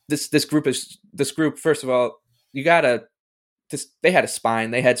this group. First of all, they had a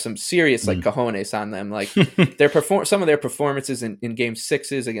spine. They had some serious like cojones on them. Like some of their performances in game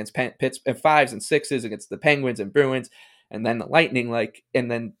 6s against Pittsburgh, 5s and 6s against the Penguins and Bruins, and then the Lightning. Like,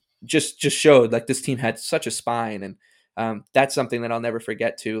 and then just showed like this team had such a spine. And that's something that I'll never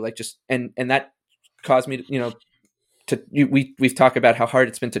forget too. Like just, and that caused me to, we've talked about how hard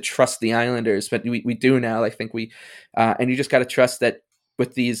it's been to trust the Islanders, but we do now. I think and you just got to trust that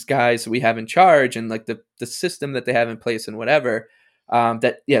with these guys we have in charge and like the system that they have in place and whatever,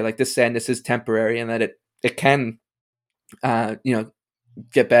 like this sadness is temporary and that it can,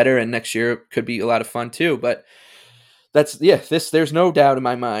 get better. And next year could be a lot of fun too. But there's no doubt in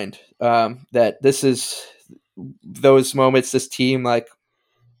my mind that this is, those moments, this team like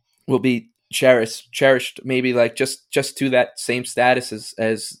will be cherished maybe like just to that same status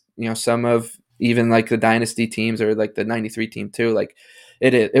as some of even like the dynasty teams or like the 93 team too. Like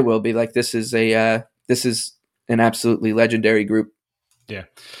it will be like, this is an absolutely legendary group.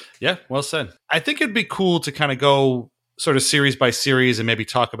 Yeah, well said. I think it'd be cool to kind of go sort of series by series and maybe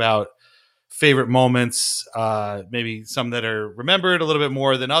talk about favorite moments, maybe some that are remembered a little bit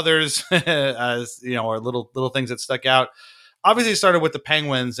more than others, as or little things that stuck out. Obviously, it started with the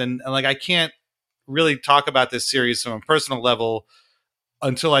Penguins, and like I can't really talk about this series from a personal level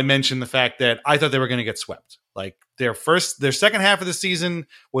until I mention the fact that I thought they were going to get swept. Like their second half of the season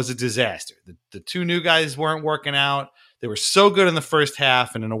was a disaster. The two new guys weren't working out. They were so good in the first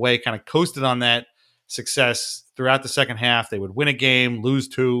half, and in a way, kind of coasted on that success throughout the second half. They would win a game, lose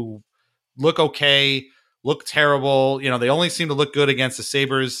two, look okay, look terrible. They only seem to look good against the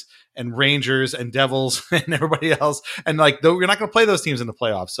Sabres and Rangers and Devils and everybody else. And like, though you're not going to play those teams in the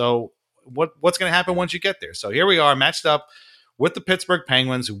playoffs. So what's going to happen once you get there? So here we are matched up with the Pittsburgh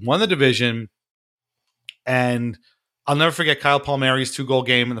Penguins, who won the division. And I'll never forget Kyle Palmieri's 2-goal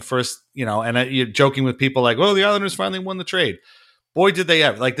game in the first, and you're joking with people like, well, the Islanders finally won the trade. Boy, did they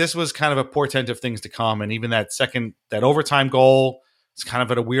ever. Like, this was kind of a portent of things to come. And even that overtime goal, it's kind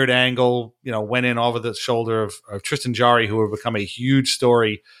of at a weird angle, went in over the shoulder of Tristan Jarry, who would become a huge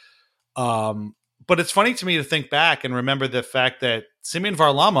story. But it's funny to me to think back and remember the fact that Semyon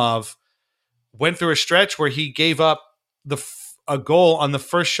Varlamov went through a stretch where he gave up a goal on the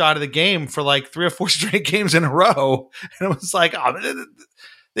first shot of the game for like 3 or 4 straight games in a row. And it was like, oh,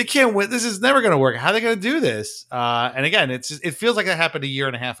 they can't win. This is never going to work. How are they going to do this? And again, it feels like that happened a year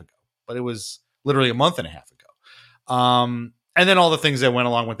and a half ago, but it was literally a month and a half ago. And then all the things that went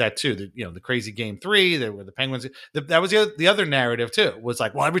along with that too. The crazy game 3, there were the Penguins. That was the other narrative too. It was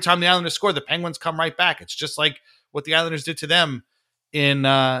like, well, every time the Islanders score, the Penguins come right back. It's just like what the Islanders did to them in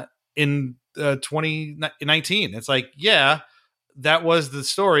 2019. It's like, yeah, that was the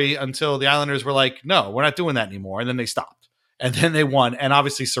story until the Islanders were like, no, we're not doing that anymore. And then they stopped. And then they won. And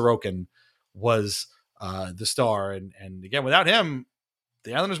obviously Sorokin was the star. And again, without him,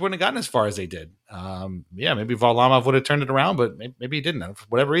 the Islanders wouldn't have gotten as far as they did. Maybe Varlamov would have turned it around, but maybe he didn't. For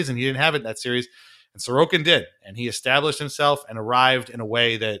whatever reason, he didn't have it in that series. And Sorokin did. And he established himself and arrived in a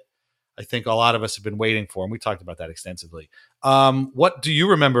way that I think a lot of us have been waiting for. And we talked about that extensively. What do you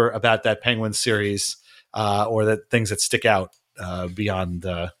remember about that Penguins series or the things that stick out beyond,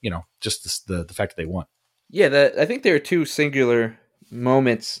 just the fact that they won? Yeah, I think there are two singular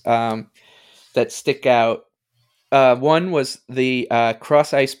moments that stick out. One was the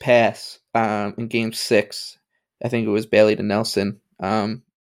cross ice pass in Game 6. I think it was Bailey to Nelson,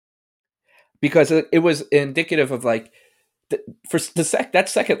 because it was indicative of like that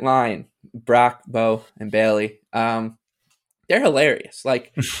second line, Brock, Bo, and Bailey. They're hilarious.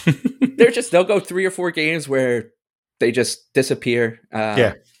 Like they'll go 3 or 4 games where they just disappear.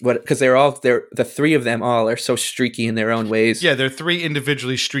 Because the three of them all are so streaky in their own ways. Yeah, they're 3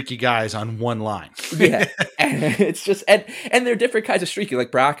 individually streaky guys on one line. Yeah, and it's just and they're different kinds of streaky.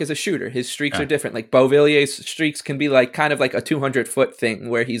 Like Brock is a shooter; his streaks are different. Like Beauvillier's streaks can be like kind of like a 200-foot thing,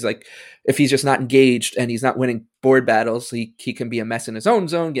 where he's like, if he's just not engaged and he's not winning board battles, he can be a mess in his own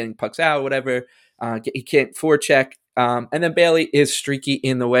zone, getting pucks out, whatever. He can't forecheck. And then Bailey is streaky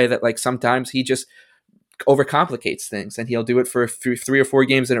in the way that like sometimes he just overcomplicates things, and he'll do it for 3 or 4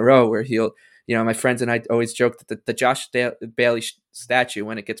 games in a row where he'll, my friends and I always joke that the Josh Bailey statue,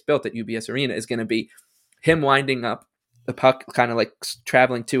 when it gets built at UBS Arena, is going to be him winding up the puck, kind of like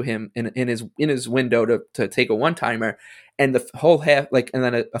traveling to him in his window to take a one-timer, and the whole half, like, and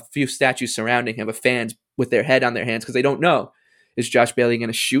then a few statues surrounding him of fans with their head on their hands because they don't know, is Josh Bailey going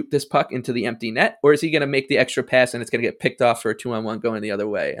to shoot this puck into the empty net, or is he going to make the extra pass and it's going to get picked off for a 2-on-1 going the other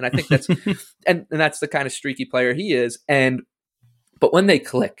way? And I think that's and that's the kind of streaky player he is. But when they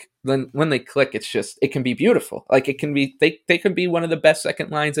click, it can be beautiful. Like it can be, they can be one of the best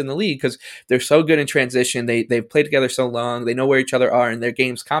second lines in the league because they're so good in transition. They've played together so long. They know where each other are, and their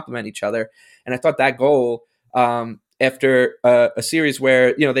games complement each other. And I thought that goal, after a series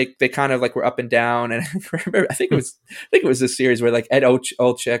where they kind of like were up and down, and I think it was this series where like Ed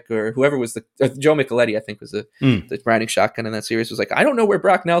Olczyk or whoever was Joe Micheletti, I think was the riding shotgun in that series, was like, I don't know where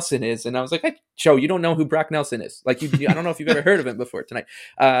Brock Nelson is, and I was like, hey, Joe, you don't know who Brock Nelson is? Like, I don't know if you've ever heard of him before tonight.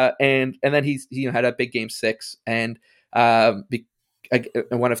 And then he had a big Game 6 and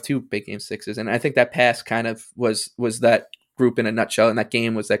one of 2 big Game 6s, and I think that pass kind of was that group in a nutshell, and that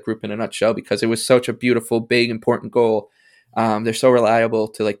game was that group in a nutshell because it was such a beautiful, big, important goal. They're so reliable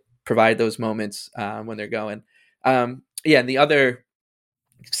to like provide those moments when they're going. And the other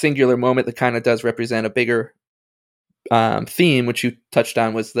singular moment that kind of does represent a bigger theme, which you touched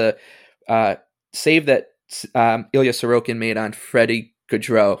on, was the save that Ilya Sorokin made on Freddie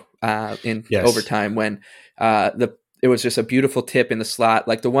Gaudreau in overtime when it was just a beautiful tip in the slot,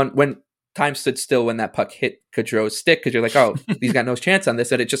 like the one when time stood still when that puck hit Gaudreau's stick, because you're like, oh, he's got no chance on this.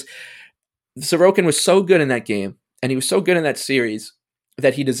 That Sorokin was so good in that game, and he was so good in that series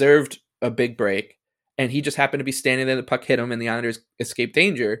that he deserved a big break, and he just happened to be standing there. The puck hit him, and the Islanders escaped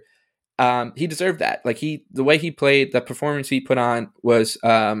danger. He deserved that. Like the way he played, the performance he put on was,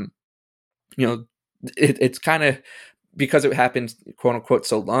 it's kind of because it happened, quote unquote,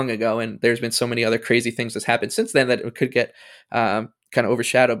 so long ago, and there's been so many other crazy things that's happened since then that it could get kind of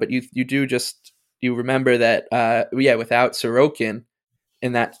overshadowed, but you remember that without Sorokin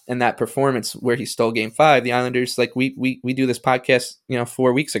in that performance where he stole Game 5, the Islanders, like we do this podcast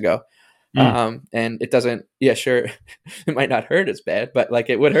 4 weeks ago, and it doesn't, sure, it might not hurt as bad, but like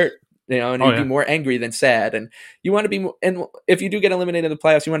it would hurt, and you'd be more angry than sad, and you want to be more, and if you do get eliminated in the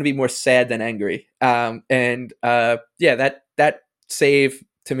playoffs, you want to be more sad than angry, that save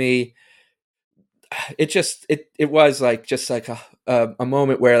to me, it was like just like a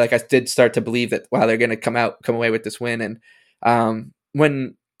moment where like I did start to believe that, wow, they're going to come away with this win. And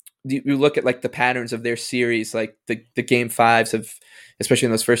when you look at like the patterns of their series, like the Game 5s of, especially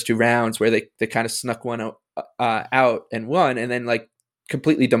in those first 2 rounds where they kind of snuck one out and won, and then like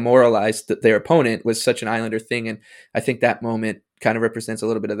completely demoralized their opponent, was such an Islander thing. And I think that moment kind of represents a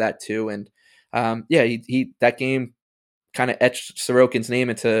little bit of that too. And he that game kind of etched Sorokin's name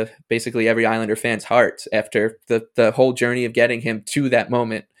into basically every Islander fan's heart after the whole journey of getting him to that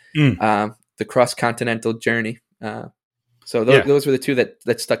moment, the cross-continental journey. So those were the 2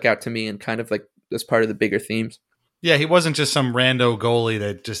 that stuck out to me and kind of like as part of the bigger themes. Yeah, he wasn't just some rando goalie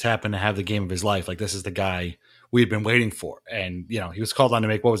that just happened to have the game of his life. Like, this is the guy we had been waiting for. And, he was called on to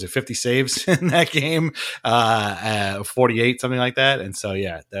make, 50 saves in that game, 48, something like that. And so,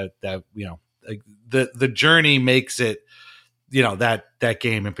 the journey makes it, that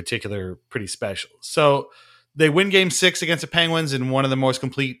game in particular pretty special. So they win game 6 against the Penguins in one of the most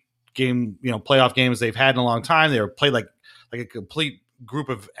complete playoff games they've had in a long time. They were played like a complete group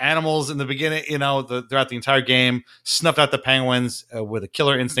of animals in the beginning, throughout the entire game, snuffed out the Penguins with a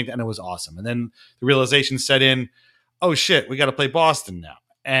killer instinct, and it was awesome. And then the realization set in, oh shit, we got to play Boston now.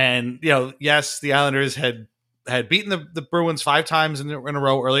 And, yes, the Islanders had beaten the Bruins 5 times in a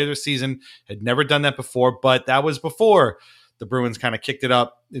row earlier this season, had never done that before, but that was before the Bruins kind of kicked it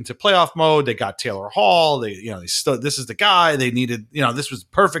up into playoff mode. They got Taylor Hall. They stood, this is the guy they needed. This was a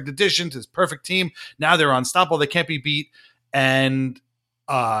perfect addition to this perfect team. Now they're unstoppable. They can't be beat. And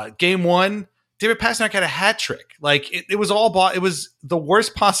game 1, David Pastrnak had a hat trick. Like it was all bought. It was the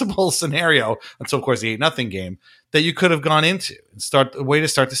worst possible scenario until, of course, the 8-0 game that you could have gone into and start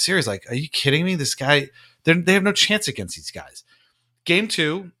the series. Like, are you kidding me? This guy, they have no chance against these guys. Game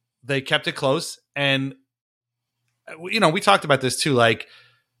 2, they kept it close. And, we talked about this too. Like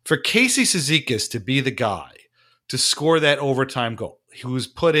for Casey Cizikas to be the guy to score that overtime goal, who's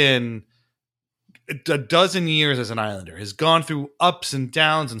put in a dozen years as an Islander, has gone through ups and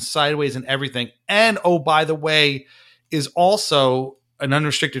downs and sideways and everything. And, oh, by the way, is also an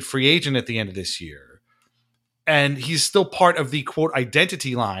unrestricted free agent at the end of this year. And he's still part of the, quote,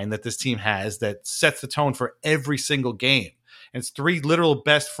 identity line that this team has that sets the tone for every single game. And it's 3 literal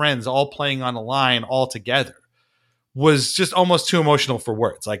best friends all playing on a line all together. Was just almost too emotional for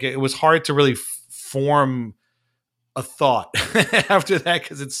words. Like it was hard to really form a thought after that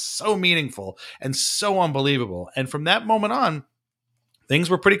because it's so meaningful and so unbelievable. And from that moment on, things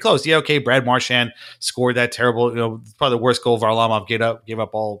were pretty close. Yeah, okay, Brad Marchand scored that terrible, probably the worst goal Varlamov gave up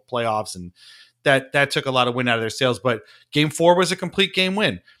all playoffs, and that took a lot of wind out of their sails. But game 4 was a complete game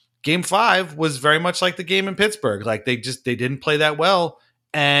win. Game 5 was very much like the game in Pittsburgh. Like they didn't play that well,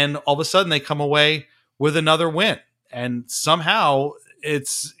 and all of a sudden they come away with another win. And somehow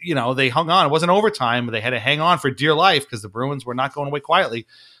it's, they hung on. It wasn't overtime. They had to hang on for dear life because the Bruins were not going away quietly.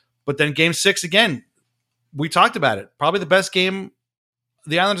 But then game 6, again, we talked about it. Probably the best game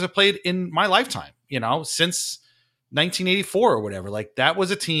the Islanders have played in my lifetime, since 1984 or whatever. Like that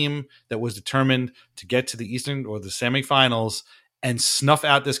was a team that was determined to get to the Eastern or the semifinals and snuff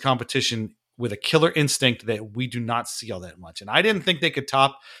out this competition with a killer instinct that we do not see all that much. And I didn't think they could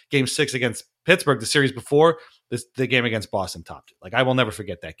top game 6 against Pittsburgh, the series before. The game against Boston topped it. Like I will never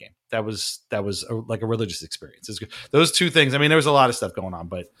forget that game. That was like a religious experience. Those 2 things. I mean, there was a lot of stuff going on,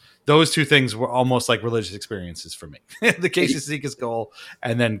 but those 2 things were almost like religious experiences for me. The Casey Cizikas goal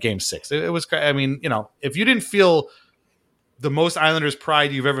and then game 6. It was. I mean, if you didn't feel the most Islanders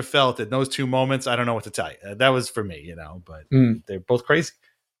pride you've ever felt in those 2 moments, I don't know what to tell you. That was for me, But they're both crazy.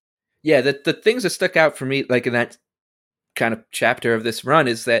 Yeah, the things that stuck out for me, like in that kind of chapter of this run,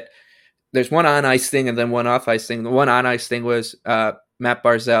 is that there's one on-ice thing and then one off-ice thing. The one on-ice thing was Matt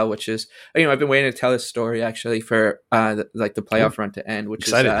Barzal, which is, I've been waiting to tell this story actually for the playoff run to end, which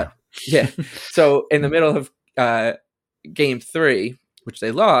excited is, yeah. So in the middle of game 3, which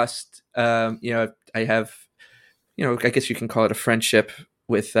they lost, I have, I guess you can call it a friendship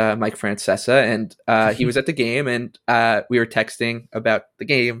with Mike Francesa, and he was at the game, and we were texting about the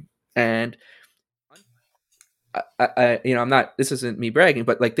game, and I'm not, this isn't me bragging,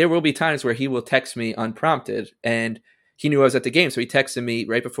 but like there will be times where he will text me unprompted, and he knew I was at the game. So he texted me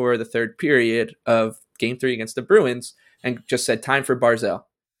right before the 3rd period of game 3 against the Bruins and just said, time for Barzal.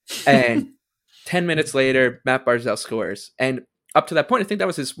 And 10 minutes later, Matt Barzal scores. And up to that point, I think that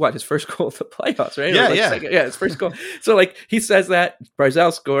was his first goal of the playoffs, right? Yeah. His first goal. So like he says that,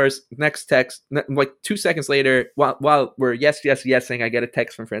 Barzal scores, next text, like 2 seconds later, while we're yesing, I get a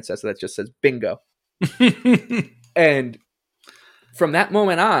text from Francesa that just says bingo. And from that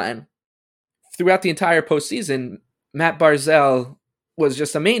moment on, throughout the entire postseason, Matt Barzal was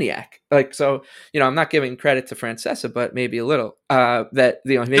just a maniac. Like, so, I'm not giving credit to Francesa, but maybe a little. That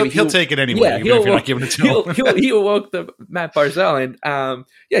maybe he'll take it anyway, even if you're not giving it to him. He awoke the Matt Barzal, and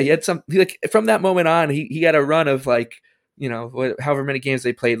he had some. Like from that moment on, he had a run of like, however many games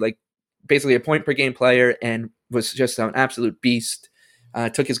they played, like basically a point per game player, and was just an absolute beast.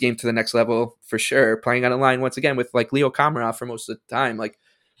 Took his game to the next level for sure, playing on a line once again with like Leo Komarov for most of the time. Like,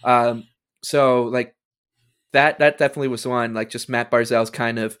 so like that definitely was one, like just Matt Barzal's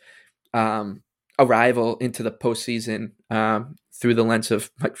kind of arrival into the postseason through the lens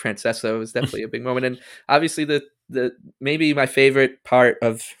of Mike Francesa was definitely a big moment. And obviously the maybe my favorite part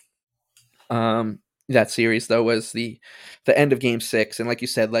of that series though was the end of game 6. And like you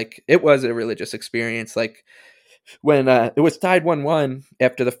said, like it was a religious experience. Like when it was tied 1-1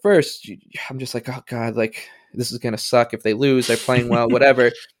 after the first, I'm just like, oh God, like this is going to suck if they lose. They're playing well,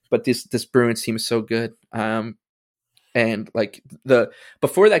 whatever. But this Bruins team is so good. And like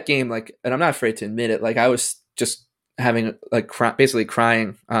before that game, like, and I'm not afraid to admit it, like I was just having like basically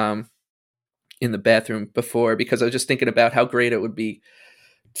crying in the bathroom before, because I was just thinking about how great it would be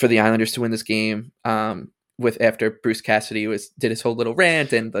for the Islanders to win this game. With after Bruce Cassidy did his whole little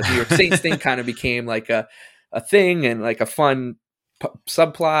rant, and the New York Saints thing kind of became like a thing and like a fun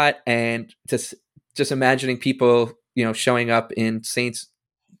subplot, and just imagining people, you know, showing up in Saints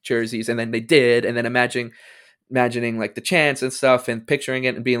jerseys, and then they did, and then imagining like the chants and stuff, and picturing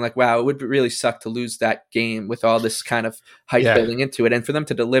it and being like, wow, it would really suck to lose that game with all this kind of hype building into it, and for them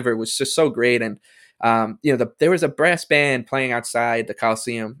to deliver was just so great. And you know, there was a brass band playing outside the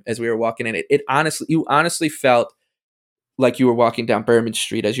Coliseum as we were walking in. You honestly felt like you were walking down Bourbon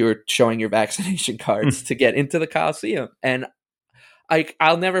Street as you were showing your vaccination cards to get into the Coliseum. And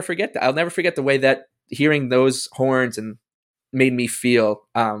I'll never forget that. I'll never forget the way that hearing those horns and made me feel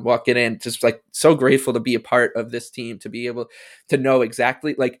walking in, just like so grateful to be a part of this team, to be able to know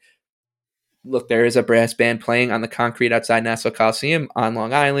exactly, like, look, there is a brass band playing on the concrete outside Nassau Coliseum on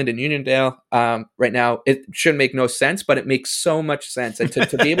Long Island in Uniondale. Right now, it should make no sense, but it makes so much sense. And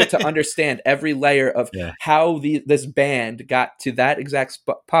to be able to understand every layer of how this band got to that exact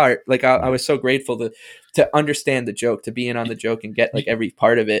part, like I was so grateful to understand the joke, to be in on the joke and get like every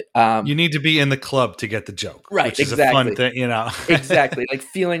part of it. You need to be in the club to get the joke, right? Which is exactly. a fun thing, you know. Exactly, like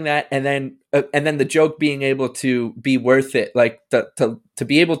feeling that, and then the joke being able to be worth it, like to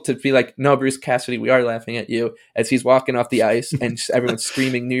be able to be like, no, Bruce Cassidy, we are laughing at you, as he's walking off the ice and everyone's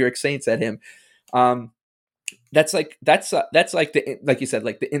screaming New York Saints at him. That's like the, like you said,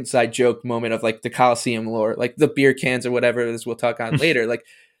 like the inside joke moment of like the Coliseum lore, like the beer cans or whatever, as we'll talk on later, like.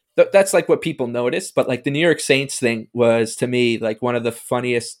 That's like what people noticed, but like the New York Saints thing was, to me, like one of the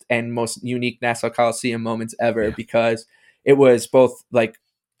funniest and most unique Nassau Coliseum moments ever, because it was both like,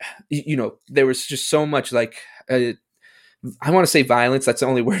 you know, there was just so much like, I want to say violence. That's the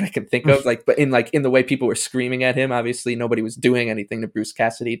only word I can think of. Like, but in the way people were screaming at him, obviously nobody was doing anything to Bruce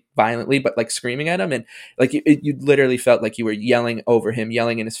Cassidy violently, but like screaming at him. And like, you literally felt like you were yelling over him,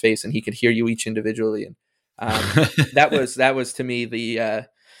 yelling in his face, and he could hear you each individually. And that was to me the,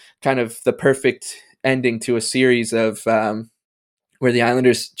 kind of the perfect ending to a series of where the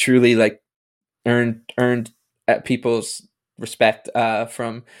Islanders truly like earned people's respect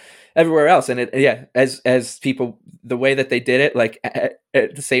from everywhere else. And as people, the way that they did it, like at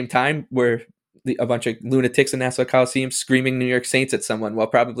the same time, were a bunch of lunatics in Nassau Coliseum screaming New York Saints at someone, while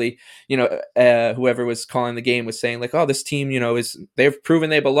probably, you know, whoever was calling the game was saying like, oh, this team, you know, they've proven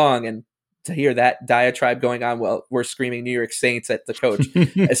they belong. And to hear that diatribe going on while we're screaming New York Saints at the coach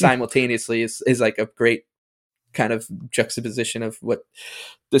simultaneously is like a great kind of juxtaposition of what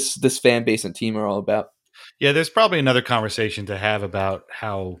this fan base and team are all about. Yeah, there's probably another conversation to have about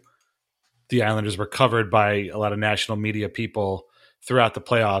how the Islanders were covered by a lot of national media people throughout the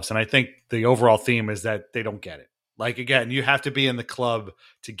playoffs. And I think the overall theme is that they don't get it. Like, again, you have to be in the club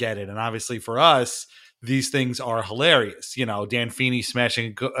to get it. And obviously for us, these things are hilarious. You know, Dan Feeney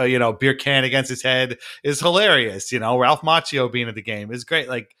smashing, beer can against his head is hilarious. You know, Ralph Macchio being at the game is great.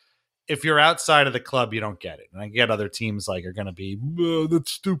 Like, if you're outside of the club, you don't get it. And I get other teams like are going to be,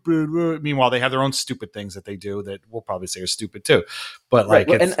 that's stupid. Meanwhile, they have their own stupid things that they do that we'll probably say are stupid too. But like,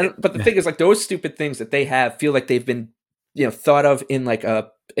 right. But the thing is, like, those stupid things that they have feel like they've been, you know, thought of in like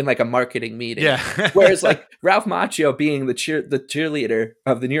a marketing meeting. Yeah. Whereas like Ralph Macchio being the cheerleader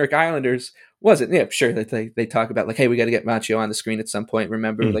of the New York Islanders wasn't. Yeah, sure that they talk about like, hey, we got to get Macchio on the screen at some point.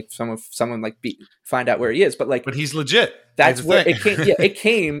 Remember, like someone like find out where he is. But he's legit. That's where it came. Yeah, it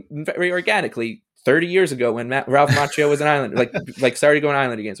came very organically 30 years ago when Ralph Macchio was an Islander, like started going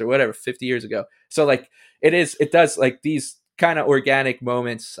Islander games or whatever, 50 years ago. So like it does like these kind of organic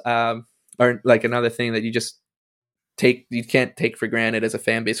moments are like another thing that you can't take for granted as a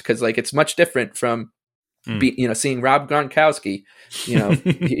fan base, because like it's much different from seeing Rob Gronkowski, you know,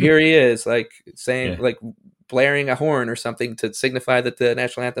 here he is like saying like blaring a horn or something to signify that the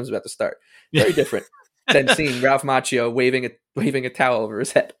national anthem is about to start. Very different than seeing Ralph Macchio waving a towel over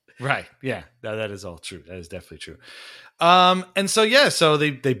his head. Right. Yeah. That is all true. That is definitely true. And so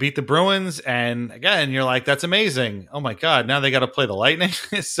they beat the Bruins, and again, you're like, that's amazing. Oh my God. Now they got to play the Lightning.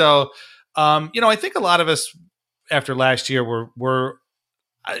 So, I think a lot of us after last year were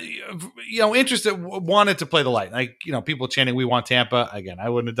interested, wanted to play the Lightning. Like, people chanting, we want Tampa. Again, I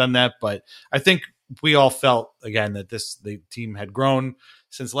wouldn't have done that, but I think we all felt again that the team had grown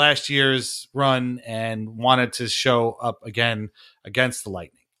since last year's run and wanted to show up again against the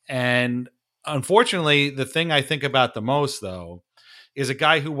Lightning. And unfortunately, the thing I think about the most, though, is a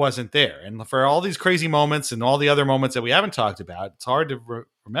guy who wasn't there. And for all these crazy moments and all the other moments that we haven't talked about, it's hard to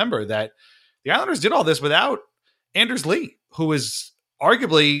remember that the Islanders did all this without Anders Lee, who is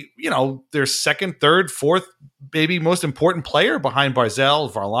arguably, their second, third, fourth, maybe most important player behind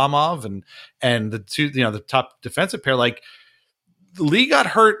Barzal, Varlamov, and the two, the top defensive pair. Like, Lee got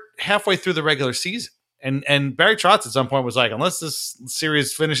hurt halfway through the regular season. And Barry Trotz at some point was like, unless this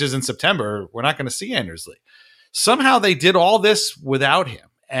series finishes in September, we're not going to see Anders Lee. Somehow they did all this without him.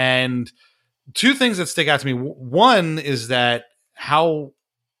 And two things that stick out to me. One is that how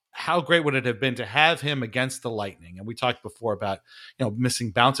great would it have been to have him against the Lightning? And we talked before about,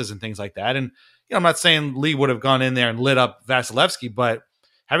 missing bounces and things like that. And, I'm not saying Lee would have gone in there and lit up Vasilevsky, but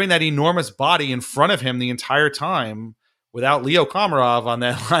having that enormous body in front of him the entire time without Leo Komarov on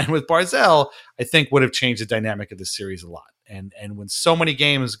that line with Barzal, I think would have changed the dynamic of the series a lot. And when so many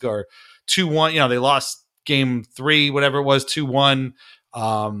games go 2-1, they lost game 3, whatever it was, 2-1.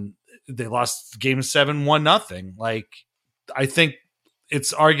 They lost game 7, 1-0. Like, I think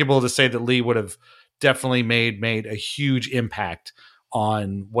it's arguable to say that Lee would have definitely made a huge impact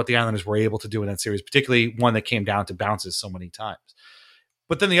on what the Islanders were able to do in that series, particularly one that came down to bounces so many times.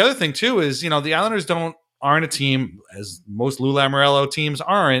 But then the other thing too is, the Islanders aren't a team, as most Lou Lamoriello teams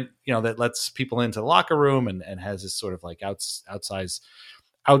aren't, that lets people into the locker room and has this sort of like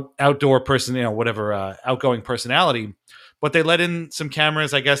outdoor person, outgoing personality. But they let in some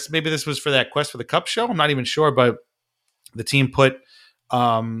cameras. I guess maybe this was for that Quest for the Cup show. I'm not even sure, but the team put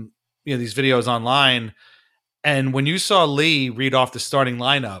these videos online. And when you saw Lee read off the starting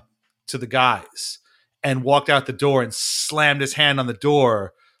lineup to the guys and walked out the door and slammed his hand on the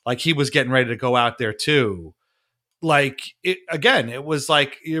door like he was getting ready to go out there too, like, it was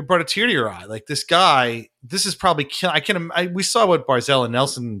like you brought a tear to your eye. Like, this guy, this is probably we saw what Barzal and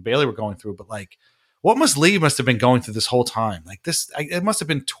Nelson and Bailey were going through, but like, what Lee must have been going through this whole time? Like, it must have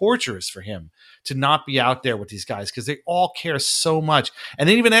been torturous for him to not be out there with these guys because they all care so much. And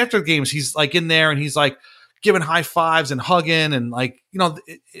then even after games, he's like in there and he's like giving high fives and hugging and like,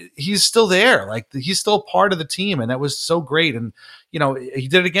 he's still there. Like, he's still part of the team. And that was so great. And, he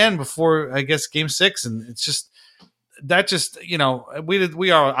did it again before, I guess, game 6. And it's just,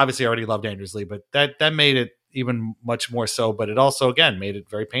 we are obviously already loved Anders Lee, but that made it even much more so. But it also, again, made it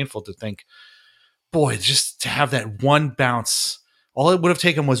very painful to think, boy, just to have that one bounce, all it would have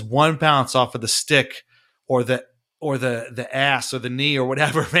taken was one bounce off of the stick or the ass or the knee or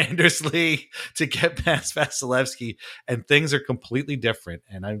whatever of Anders Lee to get past Vasilevsky, and things are completely different.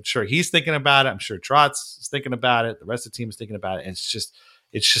 And I'm sure he's thinking about it. I'm sure Trotz is thinking about it. The rest of the team is thinking about it. And it's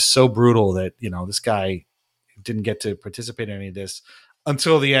just so brutal that, this guy didn't get to participate in any of this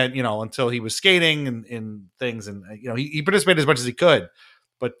until the end, until he was skating and things. And, he participated as much as he could,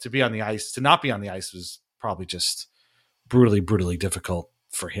 but to not be on the ice was probably just brutally, brutally difficult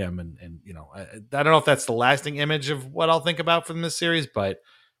for him. And I don't know if that's the lasting image of what I'll think about from this series, but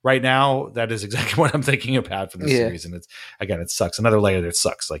right now that is exactly what I'm thinking about from this series. And it sucks. Another layer that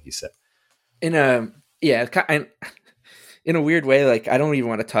sucks, like you said. In a weird way, like, I don't even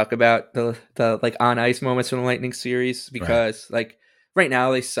want to talk about the like on ice moments from the Lightning series because like right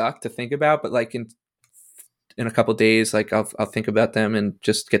now they suck to think about, but like in a couple of days, like I'll think about them and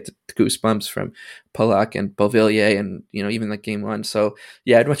just get the goosebumps from Pulock and Beauvillier and even like game 1. So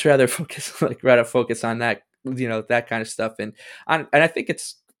yeah, I'd much rather focus on that, that kind of stuff. And I think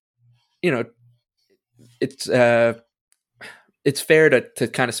it's fair to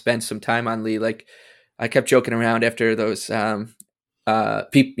kind of spend some time on Lee. Like, I kept joking around after those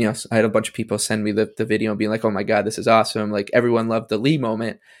people, I had a bunch of people send me the video and being like, oh my God, this is awesome. Like, everyone loved the Lee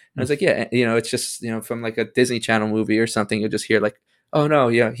moment. And I was like, yeah, it's just, from like a Disney Channel movie or something, you'll just hear like, oh no,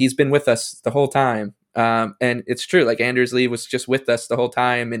 he's been with us the whole time. And it's true. Like, Anders Lee was just with us the whole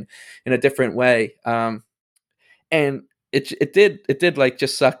time and in a different way. And it did like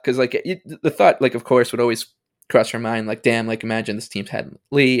just suck. Cause like the thought, like, of course, would always cross your mind, like, damn, like, imagine this team's had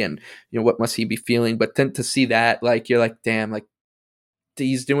Lee and what must he be feeling? But then to see that, like, you're like, damn, like,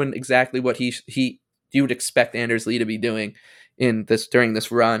 he's doing exactly what you would expect Anders Lee to be doing during this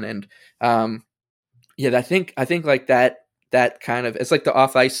run. And I think like that kind of, it's like the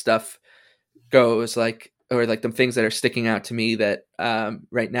off ice stuff goes, like, or like the things that are sticking out to me that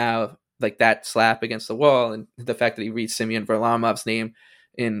right now, like that slap against the wall and the fact that he reads Semyon Varlamov's name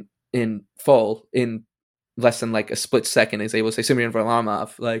in full in less than like a split second, is able to say Semyon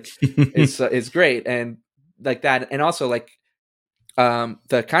Varlamov, like it's great. And like that, and also like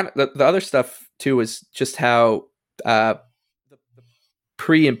the kind of the other stuff too is just how the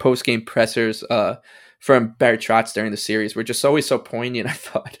pre and post game pressers from Barry Trotz during the series were just always so poignant. I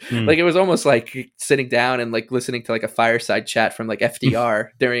thought like it was almost like sitting down and like listening to like a fireside chat from like FDR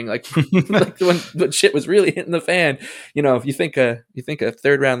during like, like when shit was really hitting the fan. You know, if you think a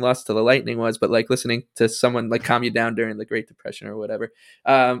third round loss to the Lightning was, but like listening to someone like calm you down during the Great Depression or whatever,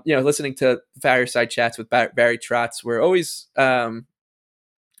 you know, listening to fireside chats with Barry Trotz were always kind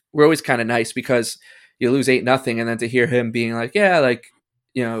of nice because you lose 8-0 and then to hear him being like, yeah, like,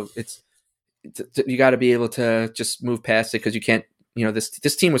 you know, you got to be able to just move past it because you can't, you know,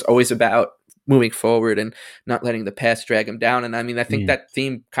 this team was always about moving forward and not letting the past drag them down. And I mean, I think that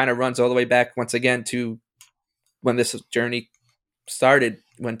theme kind of runs all the way back once again to when this journey started,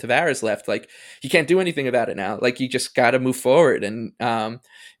 when Tavares left. Like, you can't do anything about it now. Like, you just got to move forward. And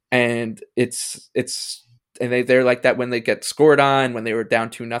it's they're like that when they get scored on, when they were down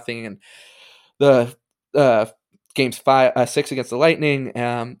 2-0 and the games 6 against the Lightning,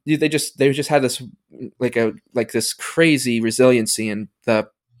 they just had this this crazy resiliency and the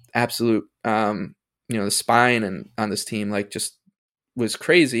absolute you know, the spine and on this team like just was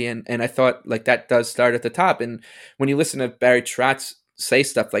crazy, and I thought like that does start at the top. And when you listen to Barry Trotz say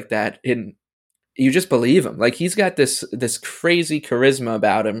stuff like that, and you just believe him, like he's got this crazy charisma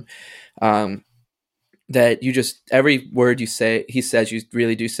about him, that you just, every word he says, you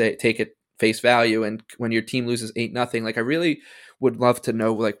really do take it face value. And when your team loses 8-0, like I really would love to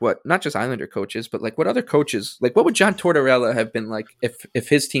know like what, not just Islander coaches, but like what other coaches, like what would John Tortorella have been like if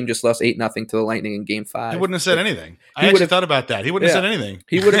his team just lost 8-0 to the Lightning in Game 5? He wouldn't have said anything. I actually thought about that. He wouldn't have said anything.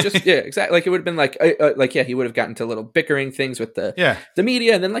 He would have just exactly. Like it would have been like he would have gotten to little bickering things with the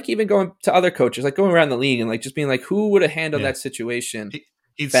media, and then like even going to other coaches, like going around the league and like just being like, who would have handled that situation?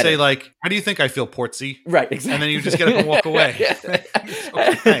 He'd say like, how do you think I feel, Portsy? Right, exactly. And then you just get up and walk away.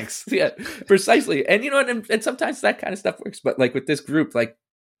 Okay, thanks. Yeah, precisely. And you know, and sometimes that kind of stuff works. But like with this group, like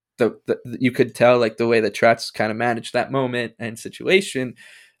you could tell like the way that Trotz kind of managed that moment and situation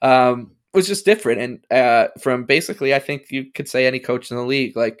was just different. And from basically, I think you could say any coach in the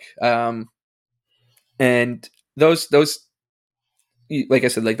league, like, and those. Like I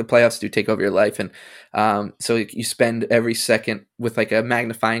said, like the playoffs do take over your life. And so you spend every second with like a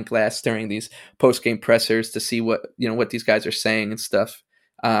magnifying glass during these post-game pressers to see what these guys are saying and stuff.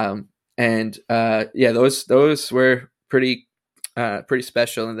 Those were pretty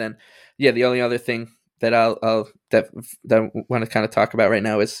special. And then, the only other thing that I want to kind of talk about right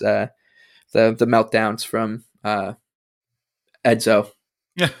now is the meltdowns from Edzo.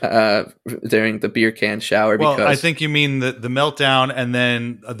 During the beer can shower. Because I think you mean the meltdown, and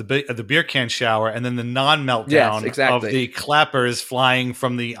then the beer can shower, and then the non-meltdown of the clappers flying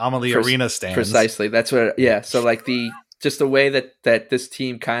from the Amalie Arena stands. Precisely, that's what. So like the way that this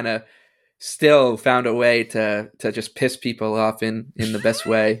team kind of still found a way to just piss people off in the best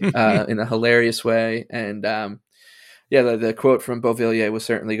way, in a hilarious way, and the quote from Beauvillier will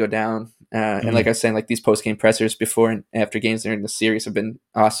certainly go down. And like I was saying, like these post-game pressers before and after games during the series have been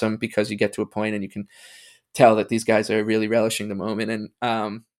awesome because you get to a point and you can tell that these guys are really relishing the moment.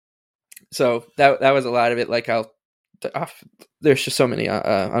 And so that was a lot of it. Like there's just so many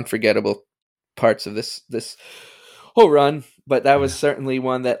unforgettable parts of this whole run. But that was certainly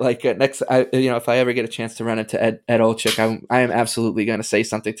one that, like, next, if I ever get a chance to run into Ed Olczyk, I am absolutely going to say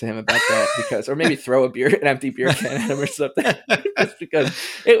something to him about that, or maybe throw an empty beer can at him or something, just because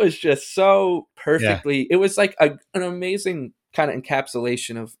it was just so perfectly. It was like an amazing kind of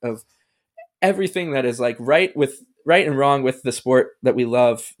encapsulation of everything that is like right and wrong with the sport that we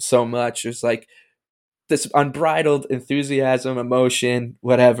love so much. It's like this unbridled enthusiasm, emotion,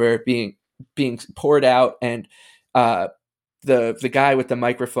 whatever, being poured out, and the guy with the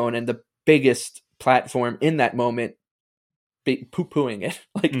microphone and the biggest platform in that moment poo-pooing it.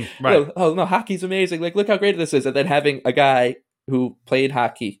 Like, oh no, hockey's amazing. Like, look how great this is. And then having a guy who played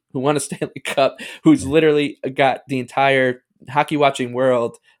hockey, who won a Stanley Cup, who's literally got the entire hockey watching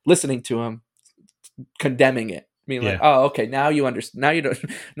world listening to him, condemning it. I mean, like, oh, okay, now you understand. Now you don't.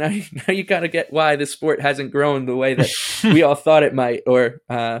 Now you gotta get why this sport hasn't grown the way that we all thought it might or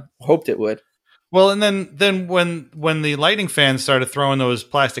hoped it would. Well, and then when the Lightning fans started throwing those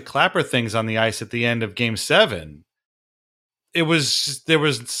plastic clapper things on the ice at the end of Game 7, there was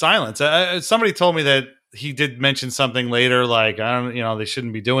silence. Somebody told me that he did mention something later, like, they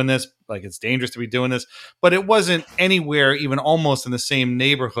shouldn't be doing this, like it's dangerous to be doing this, but it wasn't anywhere even almost in the same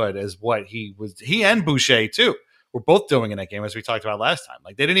neighborhood as what he and Boucher too were both doing in that game, as we talked about last time.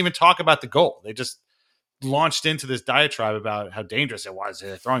 Like, they didn't even talk about the goal; they just launched into this diatribe about how dangerous it was.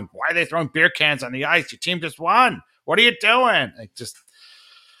 Why are they throwing beer cans on the ice? Your team just won. What are you doing? Like, just,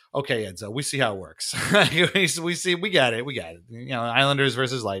 okay, Edzo, we see how it works. we get it. Islanders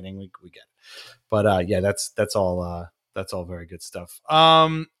versus Lightning. We get it. But yeah, that's all very good stuff.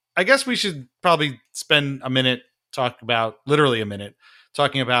 I guess we should probably spend literally a minute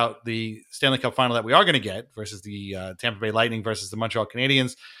talking about the Stanley Cup final that we are going to get versus the Tampa Bay Lightning versus the Montreal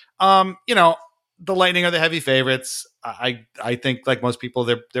Canadiens. The Lightning are the heavy favorites. I think, like most people,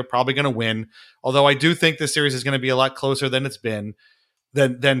 they're probably going to win. Although I do think this series is going to be a lot closer than it's been,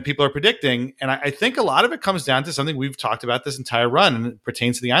 than people are predicting. And I think a lot of it comes down to something we've talked about this entire run, and it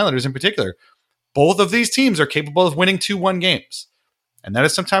pertains to the Islanders in particular. Both of these teams are capable of winning 2-1 games. And that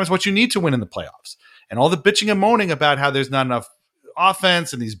is sometimes what you need to win in the playoffs. And all the bitching and moaning about how there's not enough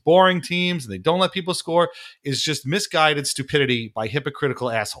offense and these boring teams and they don't let people score is just misguided stupidity by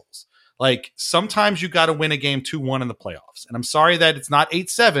hypocritical assholes. Like, sometimes you got to win a game 2-1 in the playoffs. And I'm sorry that it's not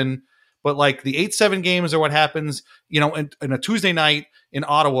 8-7, but like the 8-7 games are what happens, in a Tuesday night in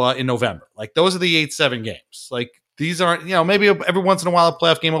Ottawa in November. Like, those are the 8-7 games. Like, these aren't, maybe every once in a while a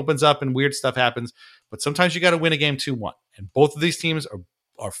playoff game opens up and weird stuff happens, but sometimes you got to win a game 2-1. And both of these teams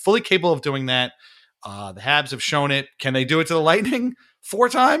are fully capable of doing that. The Habs have shown it. Can they do it to the Lightning 4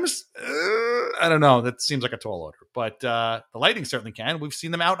 times? I don't know. That seems like a tall order. But the Lightning certainly can. We've seen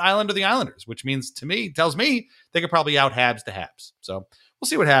them out-Islander the Islanders, which tells me they could probably out-Habs the Habs. So we'll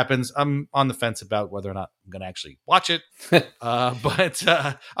see what happens. I'm on the fence about whether or not I'm going to actually watch it. But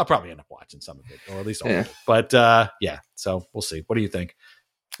I'll probably end up watching some of it, or at least all of it. But yeah, so we'll see. What do you think?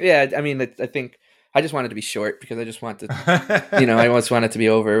 Yeah, I mean, I think I just wanted to be short because I just wanted to, I just want it to be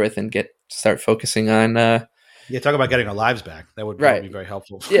over with and start focusing on. Yeah, talk about getting our lives back. That would be very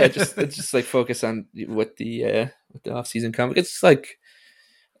helpful. Yeah, just like focus on what the off season comes. It's like,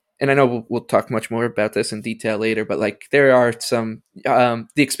 and I know we'll talk much more about this in detail later, but like there are some the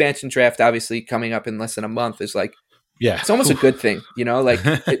expansion draft obviously coming up in less than a month is like, yeah, it's almost a good thing, like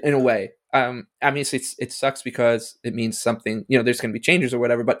in a way. Obviously it sucks because it means something, there's going to be changes or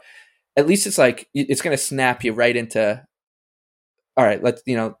whatever, but at least it's like it's going to snap you right into, all right, let's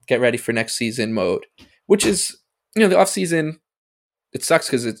get ready for next season mode, which is the off season. It sucks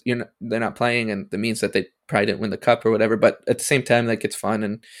because they're not playing, and that means that they probably didn't win the cup or whatever. But at the same time, like it's fun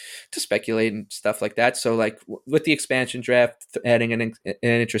and to speculate and stuff like that. So like with the expansion draft, adding an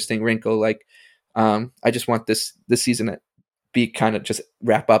interesting wrinkle, like I just want this season to be kind of just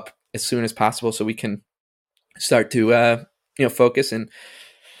wrap up as soon as possible so we can start to focus and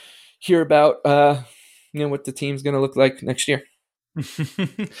hear about what the team's going to look like next year.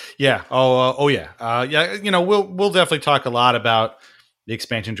 Yeah. Yeah. We'll definitely talk a lot about the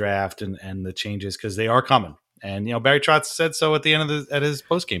expansion draft and the changes because they are coming. And Barry Trotz said so at the end of at his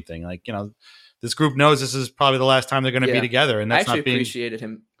post game thing. Like this group knows this is probably the last time they're going to be together, and that's I actually appreciated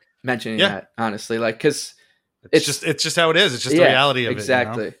him mentioning that, honestly, like because it's just how it is. It's just the reality of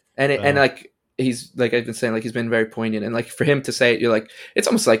exactly. it. And like he's like I've been saying, like he's been very poignant, and like for him to say it, you're like it's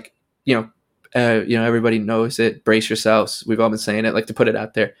almost like everybody knows it. Brace yourselves. We've all been saying it. Like to put it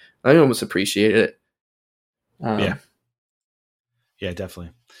out there. I almost appreciated it. Yeah,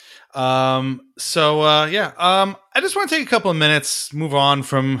 definitely. I just want to take a couple of minutes, move on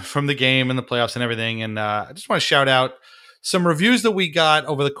from the game and the playoffs and everything, and I just want to shout out some reviews that we got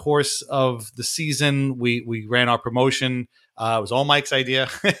over the course of the season. We ran our promotion. It was all Mike's idea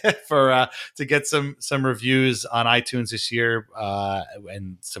to get some reviews on iTunes this year,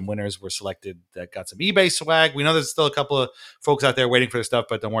 and some winners were selected that got some eBay swag. We know there's still a couple of folks out there waiting for their stuff,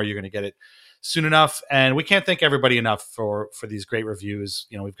 but don't worry, you're going to get it soon enough. And we can't thank everybody enough for these great reviews.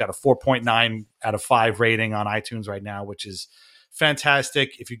 We've got a 4.9 out of 5 rating on iTunes right now, which is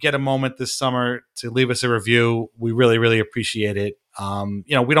fantastic. If you get a moment this summer to leave us a review, we really, really appreciate it.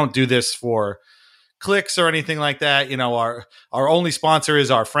 We don't do this for clicks or anything like that. Our only sponsor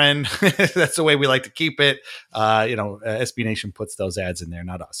is our friend. That's the way we like to keep it. SB Nation puts those ads in there,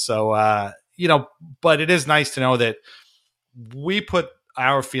 not us. So, but it is nice to know that we put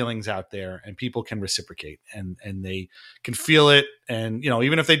our feelings out there and people can reciprocate and they can feel it. And,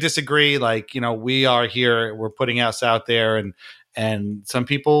 even if they disagree, we are here, we're putting us out there and some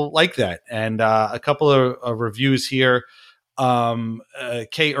people like that. And a couple of reviews here.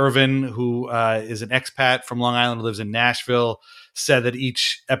 Kay Irvin, who is an expat from Long Island, who lives in Nashville, said that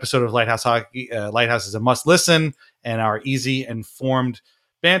each episode of Lighthouse is a must listen, and our easy, informed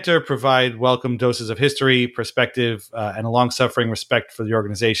banter provide welcome doses of history, perspective, and a long-suffering respect for the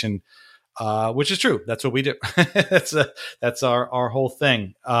organization, which is true. That's what we do. That's our whole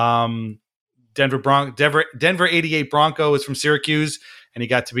thing. Denver 88 Bronco is from Syracuse, and he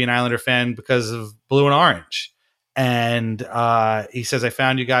got to be an Islander fan because of Blue and Orange. And he says, I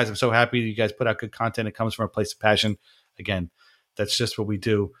found you guys. I'm so happy you guys put out good content. It comes from a place of passion. Again, that's just what we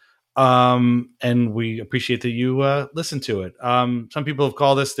do. And we appreciate that you listen to it. Some people have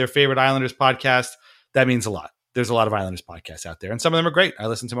called this their favorite Islanders podcast. That means a lot. There's a lot of Islanders podcasts out there, and some of them are great. I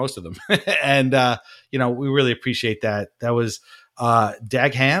listen to most of them. And, we really appreciate that. That was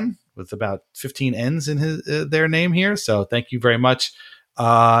Dag Ham with about 15 N's in their name here. So thank you very much.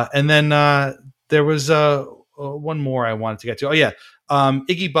 And then there was one more I wanted to get to. Oh, yeah.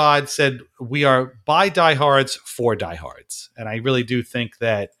 Iggy Bod said, we are by diehards for diehards. And I really do think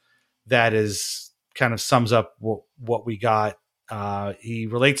that is kind of sums up what we got. He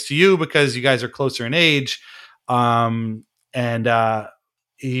relates to you because you guys are closer in age. And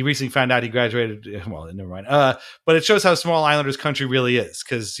he recently found out he graduated. Well, never mind. But it shows how small Islanders country really is,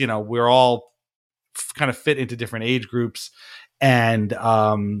 because, we're all kind of fit into different age groups. And,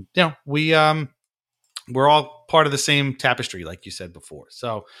 we're all part of the same tapestry, like you said before.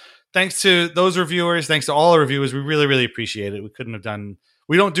 So thanks to those reviewers. Thanks to all our reviewers. We really, really appreciate it.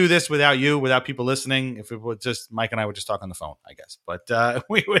 We don't do this without you, without people listening. If it was just Mike and I would just talk on the phone, I guess. But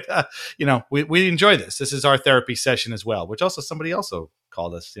we would, we enjoy this. This is our therapy session as well, which also somebody also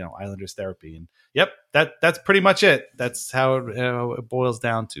called us, Islanders therapy. And yep, that's pretty much it. That's how it boils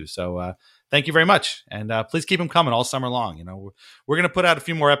down to. So thank you very much. And please keep them coming all summer long. We're going to put out a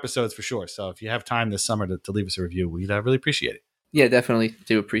few more episodes for sure. So if you have time this summer to leave us a review, we'd really appreciate it. Yeah, definitely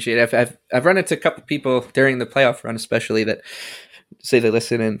do appreciate it. I've run into a couple people during the playoff run, especially, that say they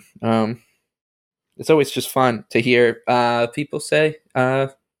listen, and it's always just fun to hear people say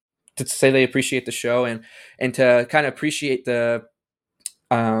they appreciate the show, and to kind of appreciate the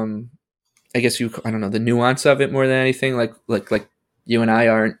I guess the nuance of it more than anything. Like you and I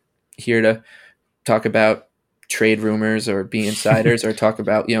aren't here to talk about trade rumors or be insiders or talk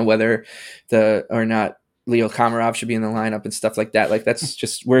about whether or not Leo Komarov should be in the lineup and stuff like that. Like, that's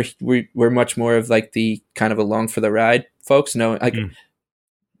just we're much more of like the kind of along for the ride folks.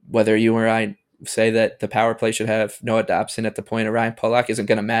 Whether you or I say that the power play should have Noah Dobson at the point of Ryan Pulock isn't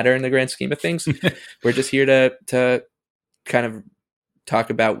going to matter in the grand scheme of things. We're just here to kind of talk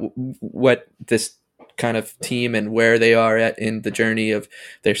about what this kind of team and where they are at in the journey of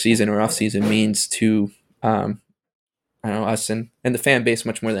their season or off season means to us and the fan base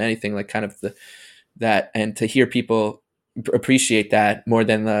much more than anything. Like, kind of that, and to hear people appreciate that more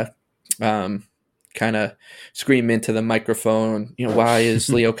than the kind of scream into the microphone, why is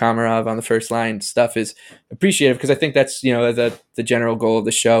Leo Komarov on the first line stuff is appreciative, because I think that's, the general goal of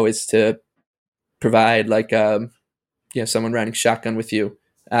the show is to provide someone riding shotgun with you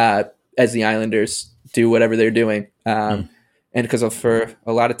as the Islanders do whatever they're doing. And because for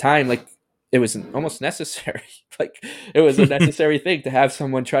a lot of time, it was almost necessary. It was a necessary thing to have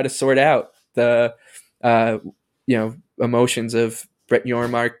someone try to sort out the emotions of Brett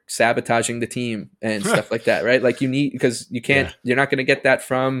Yormark sabotaging the team and stuff like that, right? You need, because you can't, you're not going to get that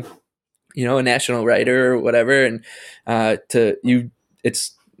from, a national writer or whatever. And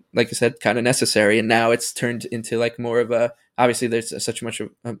it's, like I said, kind of necessary. And now it's turned into more of a, obviously there's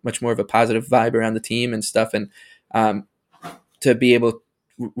much more of a positive vibe around the team and stuff. And to be able,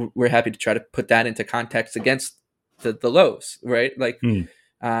 we're happy to try to put that into context against the lows, right?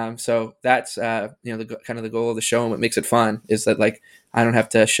 So that's the kind of the goal of the show, and what makes it fun is that I don't have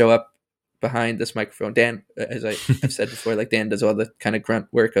to show up behind this microphone. Dan, as I've said before, Dan does all the kind of grunt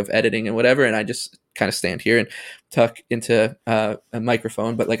work of editing and whatever, and I just kind of stand here and talk into a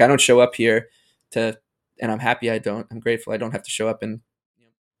microphone. But I don't show up here and I'm happy I'm grateful I don't have to show up and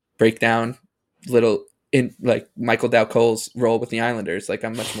break down little in Michael Dow Cole's role with the Islanders.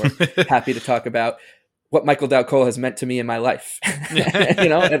 I'm much more happy to talk about what Michael Dow Cole has meant to me in my life,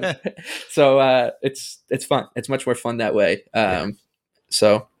 and so it's fun. It's much more fun that way.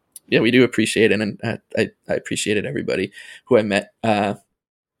 So yeah, we do appreciate it. And I appreciated everybody who I met,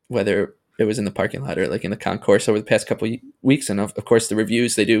 whether it was in the parking lot or in the concourse over the past couple of weeks. And of course the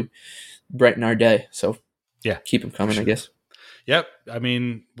reviews, they do brighten our day. So yeah, keep them coming, sure. I guess. Yep. I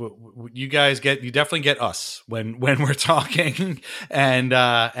mean, you definitely get us when we're talking,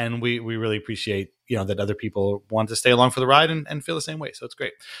 and we really appreciate, that other people want to stay along for the ride and feel the same way. So it's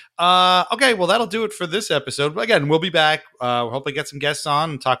great. Okay. Well, that'll do it for this episode. Again, we'll be back. We'll hopefully get some guests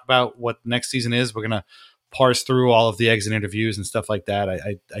on and talk about what next season is. We're going to parse through all of the exit interviews and stuff like that.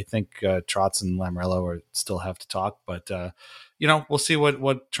 I think Trotz and Lamoriello still have to talk, but we'll see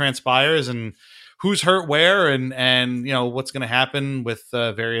what transpires and who's hurt where, and what's going to happen with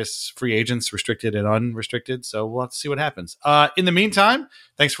various free agents, restricted and unrestricted. So we'll have to see what happens. In the meantime,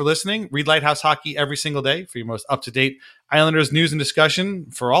 thanks for listening. Read Lighthouse Hockey every single day for your most up-to-date Islanders news and discussion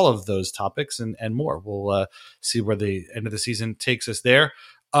for all of those topics and more. We'll see where the end of the season takes us there.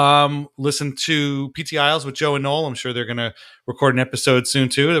 Listen to PT Isles with Joe and Noel. I'm sure they're going to record an episode soon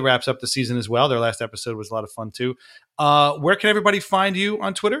too that wraps up the season as well. Their last episode was a lot of fun too. Where can everybody find you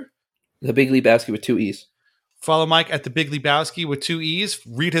on Twitter? The Big Lebowski with 2 E's. Follow Mike at the Big Lebowski with 2 E's.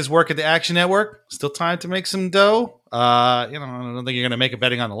 Read his work at the Action Network. Still time to make some dough. I don't think you're going to make a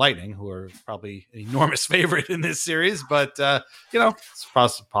betting on the Lightning, who are probably an enormous favorite in this series. But it's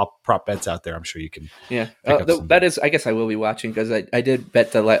prop bets out there. I'm sure you can. Yeah, that is. I guess I will be watching because I did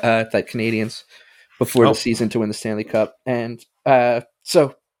bet the Canadians before the season to win the Stanley Cup, and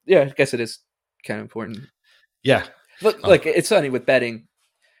so yeah, I guess it is kind of important. Yeah, but like it's funny with betting.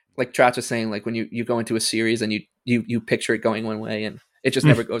 Like Trotz was saying, like when you go into a series and you picture it going one way and it just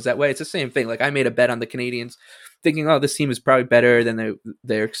never goes that way. It's the same thing. Like I made a bet on the Canadians thinking, oh, this team is probably better than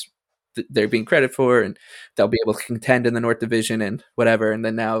they're being credited for and they'll be able to contend in the North Division and whatever. And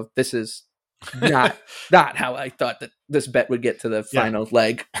then now this is not how I thought that this bet would get to the final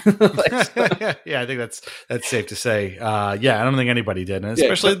leg. Yeah, I think that's safe to say. I don't think anybody did, and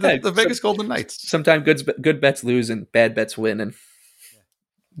especially the Vegas Golden Knights. Sometimes good bets lose and bad bets win, and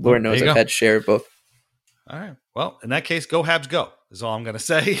Lord knows I've had share of both. All right. Well, in that case, go Habs go is all I'm going to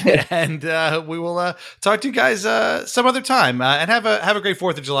say. And we will talk to you guys some other time. And have a great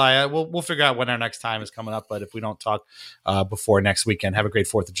 4th of July. We'll figure out when our next time is coming up. But if we don't talk before next weekend, have a great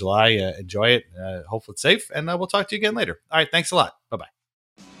 4th of July. Enjoy it. Hopefully it's safe. And we'll talk to you again later. All right. Thanks a lot. Bye-bye.